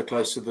fans so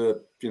close to the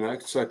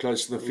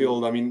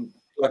field. I mean,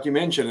 like you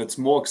mentioned, it's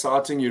more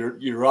exciting.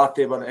 You're right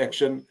there by the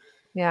action.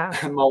 Yeah.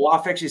 And my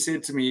wife actually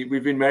said to me,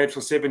 we've been married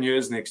for 7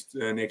 years next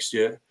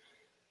year.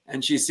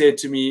 And she said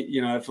to me,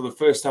 for the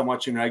first time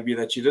watching rugby,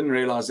 that she didn't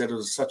realize that it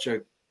was such a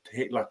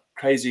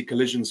crazy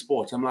collision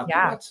sport. I'm like,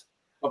 what?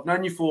 I've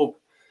known you for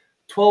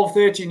 12,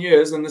 13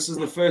 years. And this is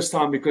the first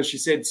time, because she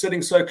said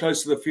sitting so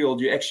close to the field,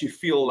 you actually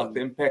feel like the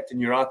impact and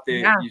you're out there.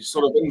 Yeah. You're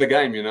sort of in the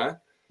game,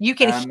 You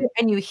can hear,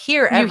 and you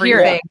hear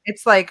everything.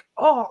 It's like,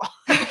 oh.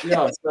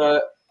 Yeah.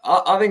 So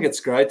I think it's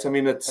great. I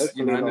mean, it's,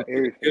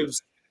 it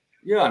gives...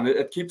 Yeah, and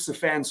it keeps the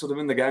fans sort of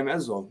in the game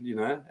as well,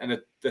 and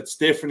it's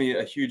definitely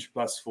a huge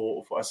plus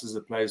for us as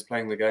the players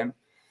playing the game.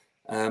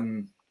 I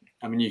mean,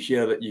 you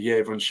hear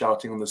everyone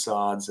shouting on the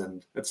sides,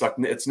 and it's like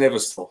it's never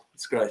still.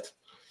 It's great.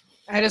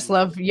 I just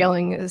love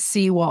yelling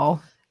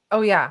 "Seawall."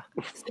 Oh yeah,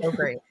 so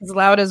great, as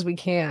loud as we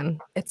can.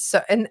 It's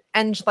so and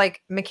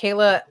like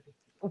Mikaela,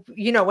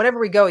 whenever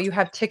we go, you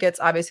have tickets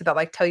obviously that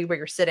like tell you where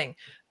you're sitting,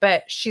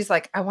 but she's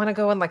like, I want to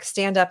go and like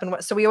stand up and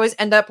so we always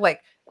end up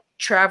like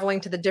traveling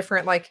to the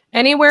different like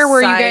anywhere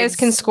where you guys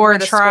can score a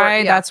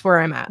try. That's where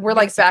I'm at. We're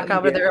like back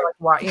over there,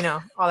 like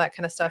all that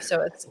kind of stuff.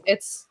 So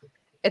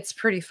it's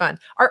pretty fun.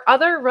 Are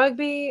other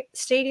rugby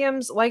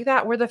stadiums like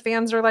that where the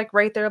fans are like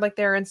right there, like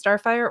they're in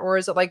Starfire, or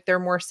is it like they're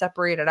more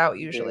separated out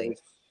usually?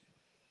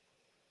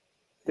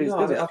 There's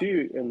a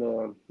few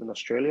in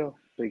Australia.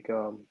 Like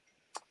I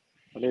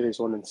know there's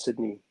one in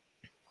Sydney.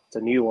 It's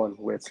a new one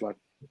where it's like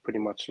pretty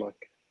much like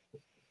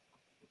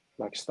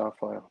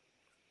Starfire.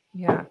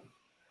 Yeah.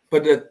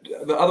 But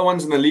the other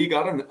ones in the league,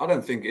 I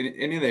don't think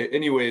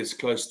anywhere is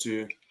close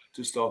to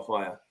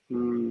Starfire.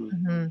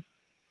 Mm-hmm.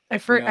 I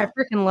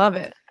freaking love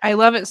it. I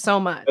love it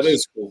so much. It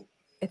is cool.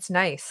 It's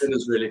nice. It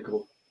is really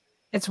cool.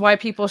 It's why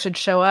people should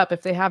show up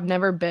if they have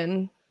never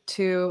been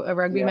to a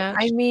rugby match.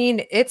 I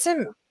mean, it's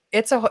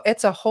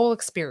a whole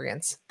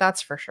experience.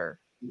 That's for sure.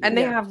 And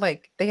they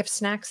have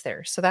snacks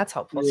there, so that's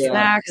helpful. Yeah.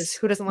 Snacks.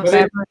 Who doesn't love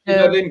that?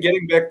 Then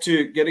getting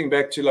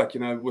back to like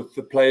with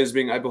the players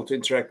being able to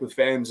interact with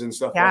fans and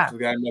stuff after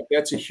the game, like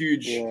that's a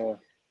huge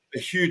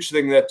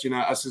thing that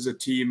us as a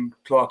team,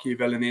 Clarkie,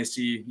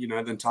 Valenesi,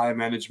 the entire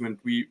management,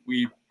 we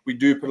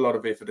do put a lot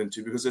of effort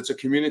into, because it's a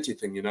community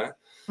thing.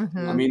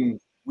 Mm-hmm. I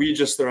mean, we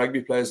just the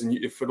rugby players, and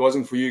if it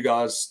wasn't for you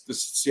guys, the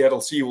Seattle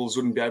Seawolves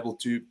wouldn't be able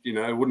to,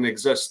 it wouldn't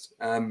exist.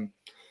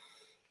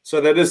 So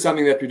that is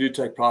something that we do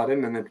take pride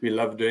in, and that we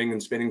love doing,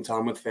 and spending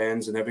time with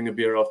fans and having a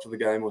beer after the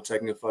game or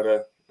taking a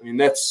photo. I mean,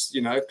 that's,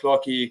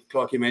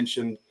 Clarkie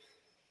mentioned,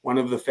 one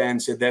of the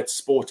fans said that's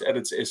sport at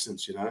its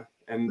essence,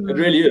 and it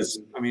really is.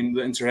 I mean,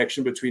 the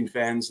interaction between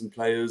fans and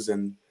players,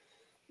 and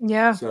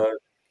so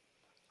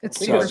it's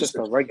just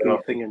a rugby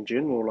thing in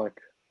general. Like,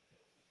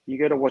 you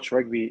go to watch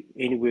rugby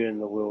anywhere in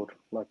the world,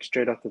 like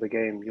straight after the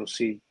game, you'll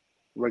see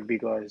rugby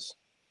guys.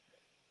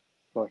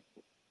 Like,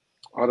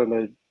 I don't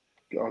know,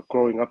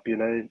 growing up,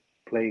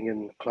 playing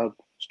in the club,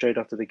 straight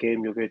after the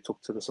game, you'll go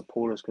talk to the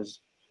supporters, because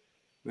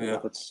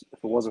if it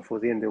wasn't for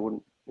them, they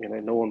wouldn't,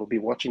 no one would be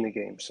watching the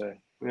game. So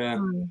I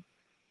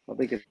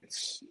think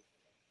it's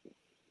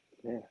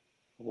I've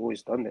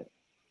always done that.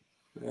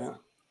 Yeah,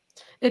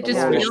 it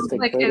just feels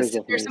like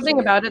there's something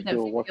about it that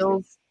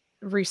feels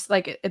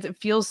it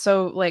feels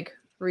so like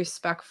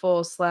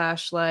respectful /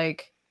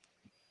 like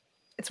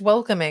it's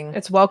welcoming.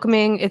 It's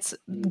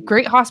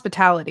great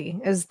hospitality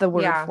is the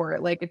word for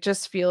it. Like, it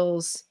just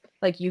feels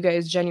like you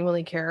guys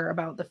genuinely care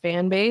about the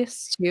fan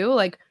base too.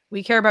 Like,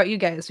 we care about you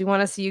guys. We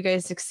want to see you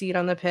guys succeed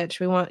on the pitch.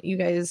 We want you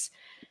guys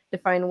to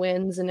find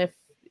wins. And if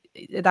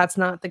that's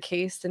not the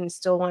case, then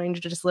still wanting to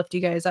just lift you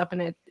guys up.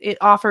 And it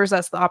offers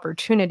us the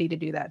opportunity to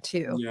do that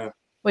too. Yeah.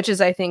 Which is,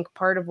 I think,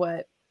 part of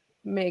what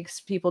makes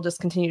people just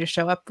continue to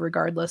show up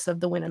regardless of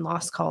the win and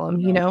loss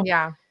column,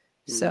 Yeah.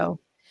 So.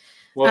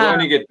 Well, it'll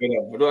only get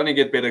better. It'll only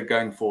get better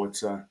going forward.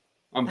 So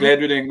I'm glad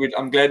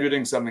we're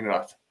doing something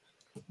right.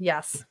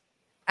 Yes,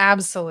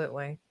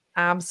 absolutely.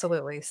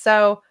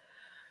 So,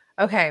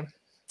 okay,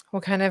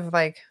 we'll kind of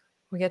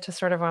we get to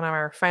sort of on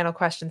our final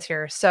questions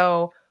here.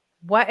 So,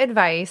 what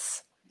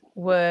advice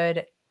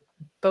would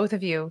both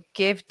of you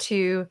give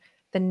to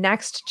the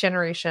next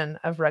generation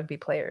of rugby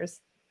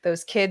players?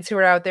 Those kids who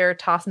are out there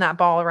tossing that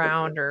ball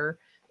around or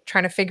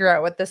trying to figure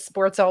out what this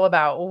sport's all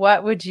about.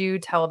 What would you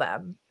tell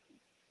them?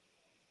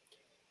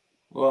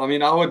 Well, I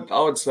mean, I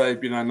would say,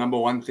 number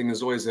one thing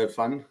is always have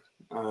fun.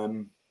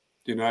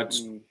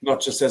 It's not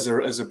just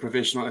as a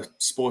professional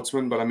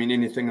sportsman, but I mean,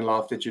 anything in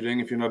life that you're doing,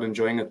 if you're not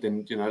enjoying it,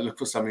 then, look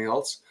for something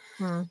else.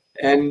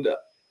 And,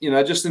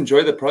 just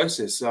enjoy the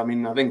process. I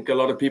mean, I think a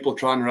lot of people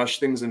try and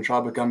rush things and try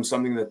to become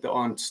something that they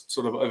aren't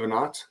sort of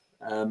overnight.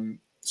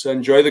 So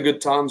enjoy the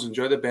good times,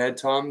 enjoy the bad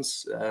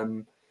times.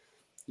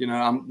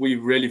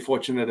 We're really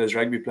fortunate as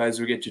rugby players.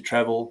 We get to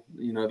travel.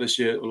 This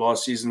year,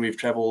 last season, we've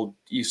traveled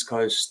East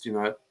Coast,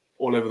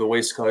 all over the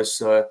West Coast.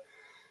 So,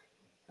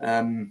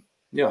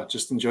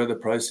 just enjoy the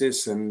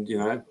process and,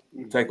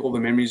 take all the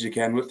memories you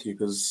can with you,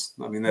 because,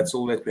 I mean, that's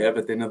all that we have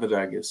at the end of the day,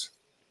 I guess.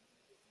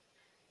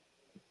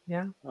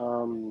 Yeah.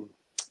 I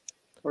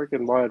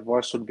reckon my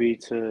advice would be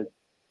to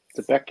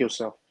back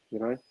yourself,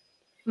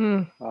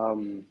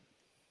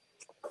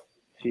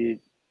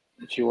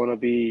 If you want to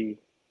be,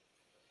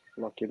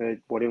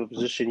 whatever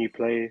position you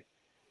play,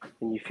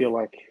 and you feel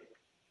like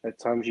at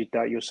times you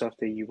doubt yourself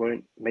that you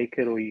won't make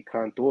it or you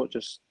can't do it,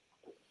 just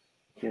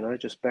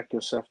back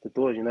yourself to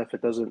do it. If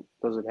it doesn't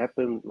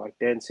happen, like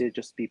Dan said,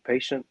 just be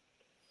patient,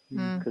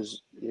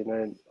 because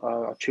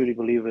I truly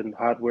believe in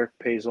hard work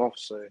pays off.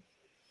 So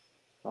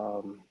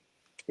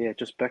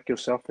just back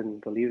yourself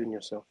and believe in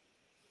yourself.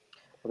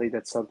 I think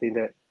that's something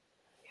that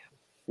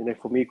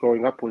for me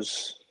growing up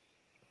was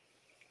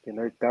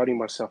doubting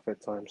myself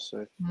at times.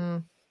 So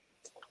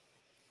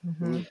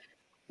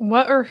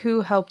what or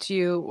who helped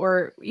you,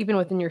 or even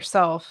within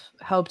yourself,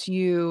 helped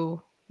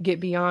you get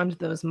beyond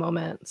those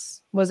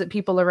moments? Was it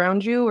people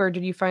around you, or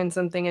did you find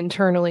something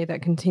internally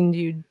that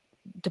continued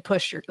to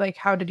push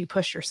how did you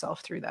push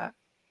yourself through that?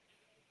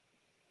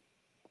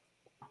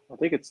 I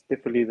think it's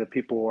definitely the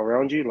people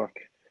around you,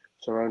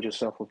 surround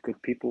yourself with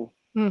good people.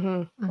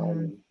 But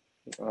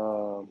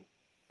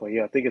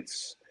yeah, I think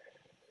it's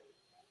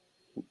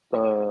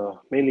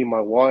mainly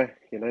my why,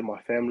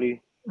 my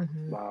family,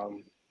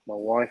 my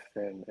wife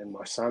and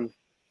my son.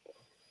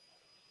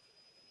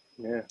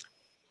 Yeah.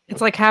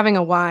 It's like having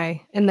a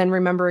why and then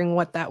remembering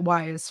what that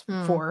why is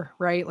for,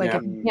 right? Like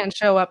if you can't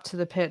show up to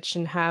the pitch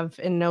and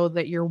know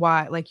that your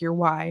why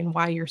and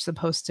why you're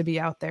supposed to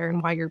be out there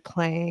and why you're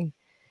playing,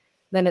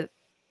 then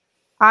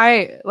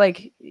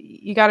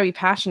you got to be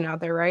passionate out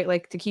there, right?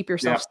 Like to keep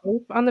yourself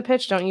safe on the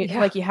pitch, don't you?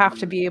 Yeah. Like you have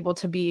to be able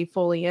to be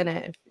fully in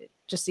it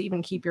just to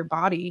even keep your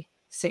body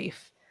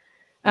safe.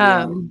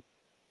 I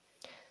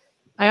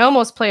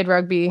almost played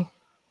rugby.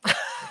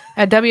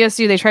 At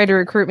WSU, they tried to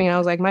recruit me, and I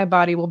was like, my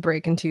body will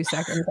break in 2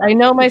 seconds. I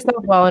know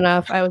myself well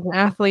enough. I was an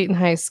athlete in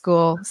high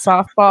school.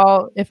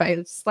 Softball, if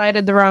I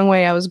slided the wrong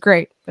way, I was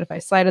great. But if I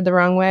slided the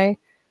wrong way,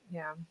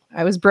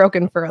 I was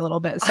broken for a little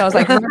bit. So I was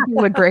like, rugby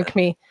would break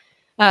me.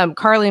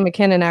 Carly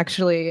McKinnon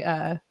actually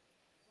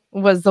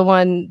was the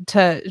one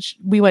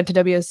we went to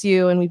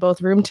WSU, and we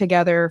both roomed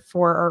together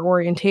for our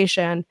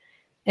orientation,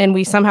 and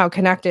we somehow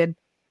connected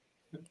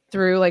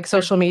through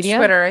social media.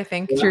 Twitter, I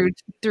think. Through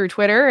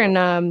Twitter.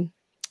 And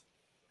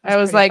I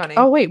was like, funny.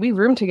 Oh, wait, we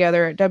roomed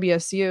together at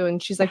WSU.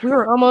 And she's like, we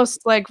were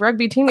almost like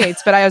rugby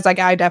teammates. But I was like,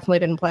 I definitely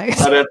didn't play.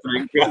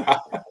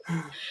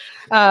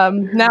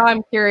 Now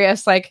I'm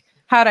curious, like,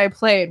 how'd I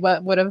played?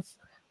 What would have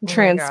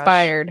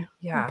transpired?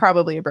 Yeah.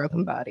 Probably a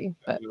broken body.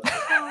 But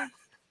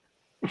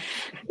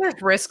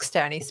there's risks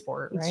to any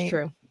sport, right? It's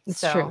true.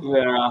 It's true.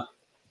 Yeah. Oh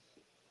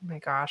my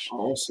gosh.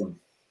 Awesome.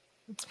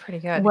 That's pretty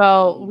good.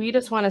 Well, we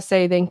just want to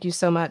say thank you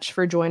so much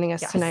for joining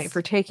us tonight,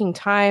 for taking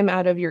time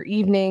out of your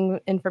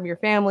evening and from your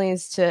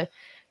families to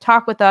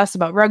talk with us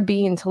about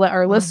rugby and to let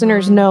our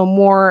listeners know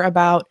more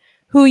about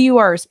who you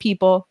are as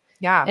people.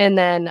 Yeah. And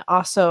then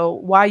also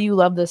why you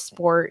love this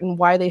sport and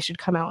why they should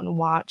come out and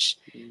watch.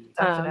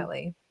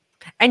 Definitely.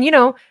 And, you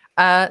know,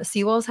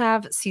 Seawolves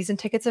have season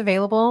tickets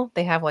available.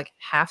 They have like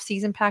half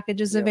season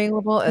packages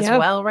available as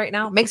well right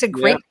now. Makes a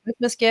great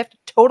Christmas gift.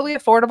 Totally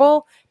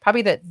affordable.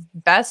 Probably the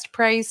best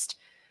priced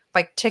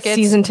like tickets,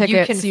 season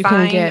tickets you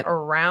can get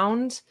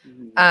around.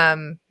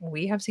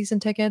 We have season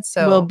tickets,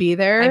 so we'll be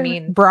there. I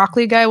mean,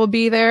 Broccoli guy will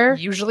be there.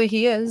 Usually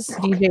he is.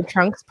 DJ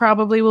Trunks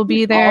probably will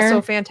be there.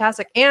 Also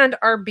fantastic. And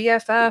our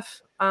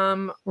BFF,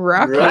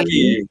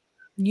 Rocky.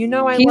 You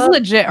know, he's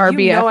legit our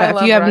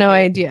BFF. You have no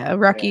idea.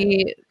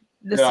 Rocky.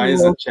 He's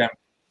a champ.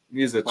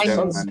 He's a champ.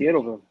 I'm scared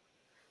of him.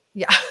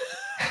 Yeah.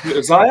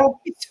 Isaiah?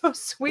 He's so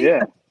sweet.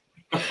 Yeah.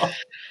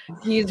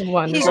 He's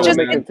wonderful. He's just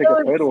make him take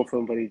a photo of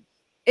him, but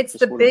it's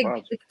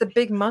the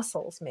big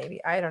muscles,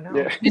 maybe. I don't know.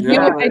 Yeah.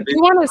 If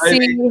you want to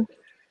see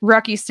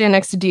Rocky stand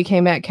next to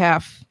DK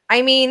Metcalf,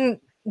 I mean,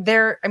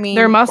 their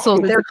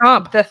muscles, their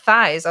comp. The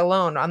thighs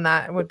alone on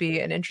that would be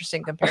an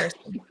interesting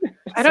comparison.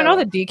 I don't know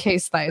that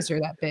DK's thighs are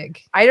that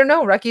big. I don't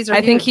know. Rocky's are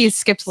I think he's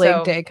skipped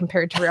leg day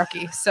compared to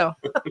Rocky. So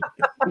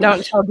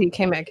don't tell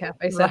DK Metcalf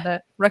I said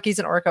that. Rocky's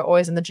an orca,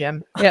 always in the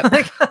gym.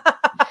 Yep.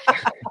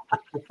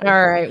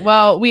 All right.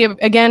 Well, we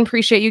again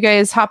appreciate you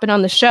guys hopping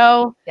on the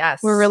show.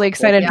 Yes. We're really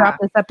excited to drop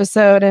this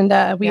episode,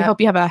 and we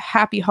hope you have a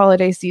happy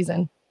holiday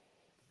season.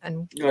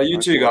 And you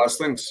too, guys.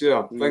 Thanks.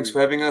 Yeah. Thanks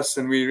for having us.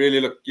 And we really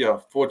look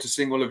forward to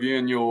seeing all of you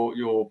and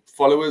your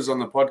followers on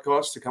the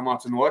podcast to come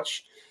out and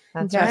watch.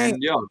 That's right.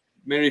 And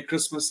Merry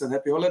Christmas and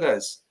happy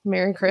holidays.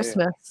 Merry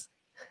Christmas.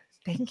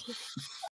 Thank you.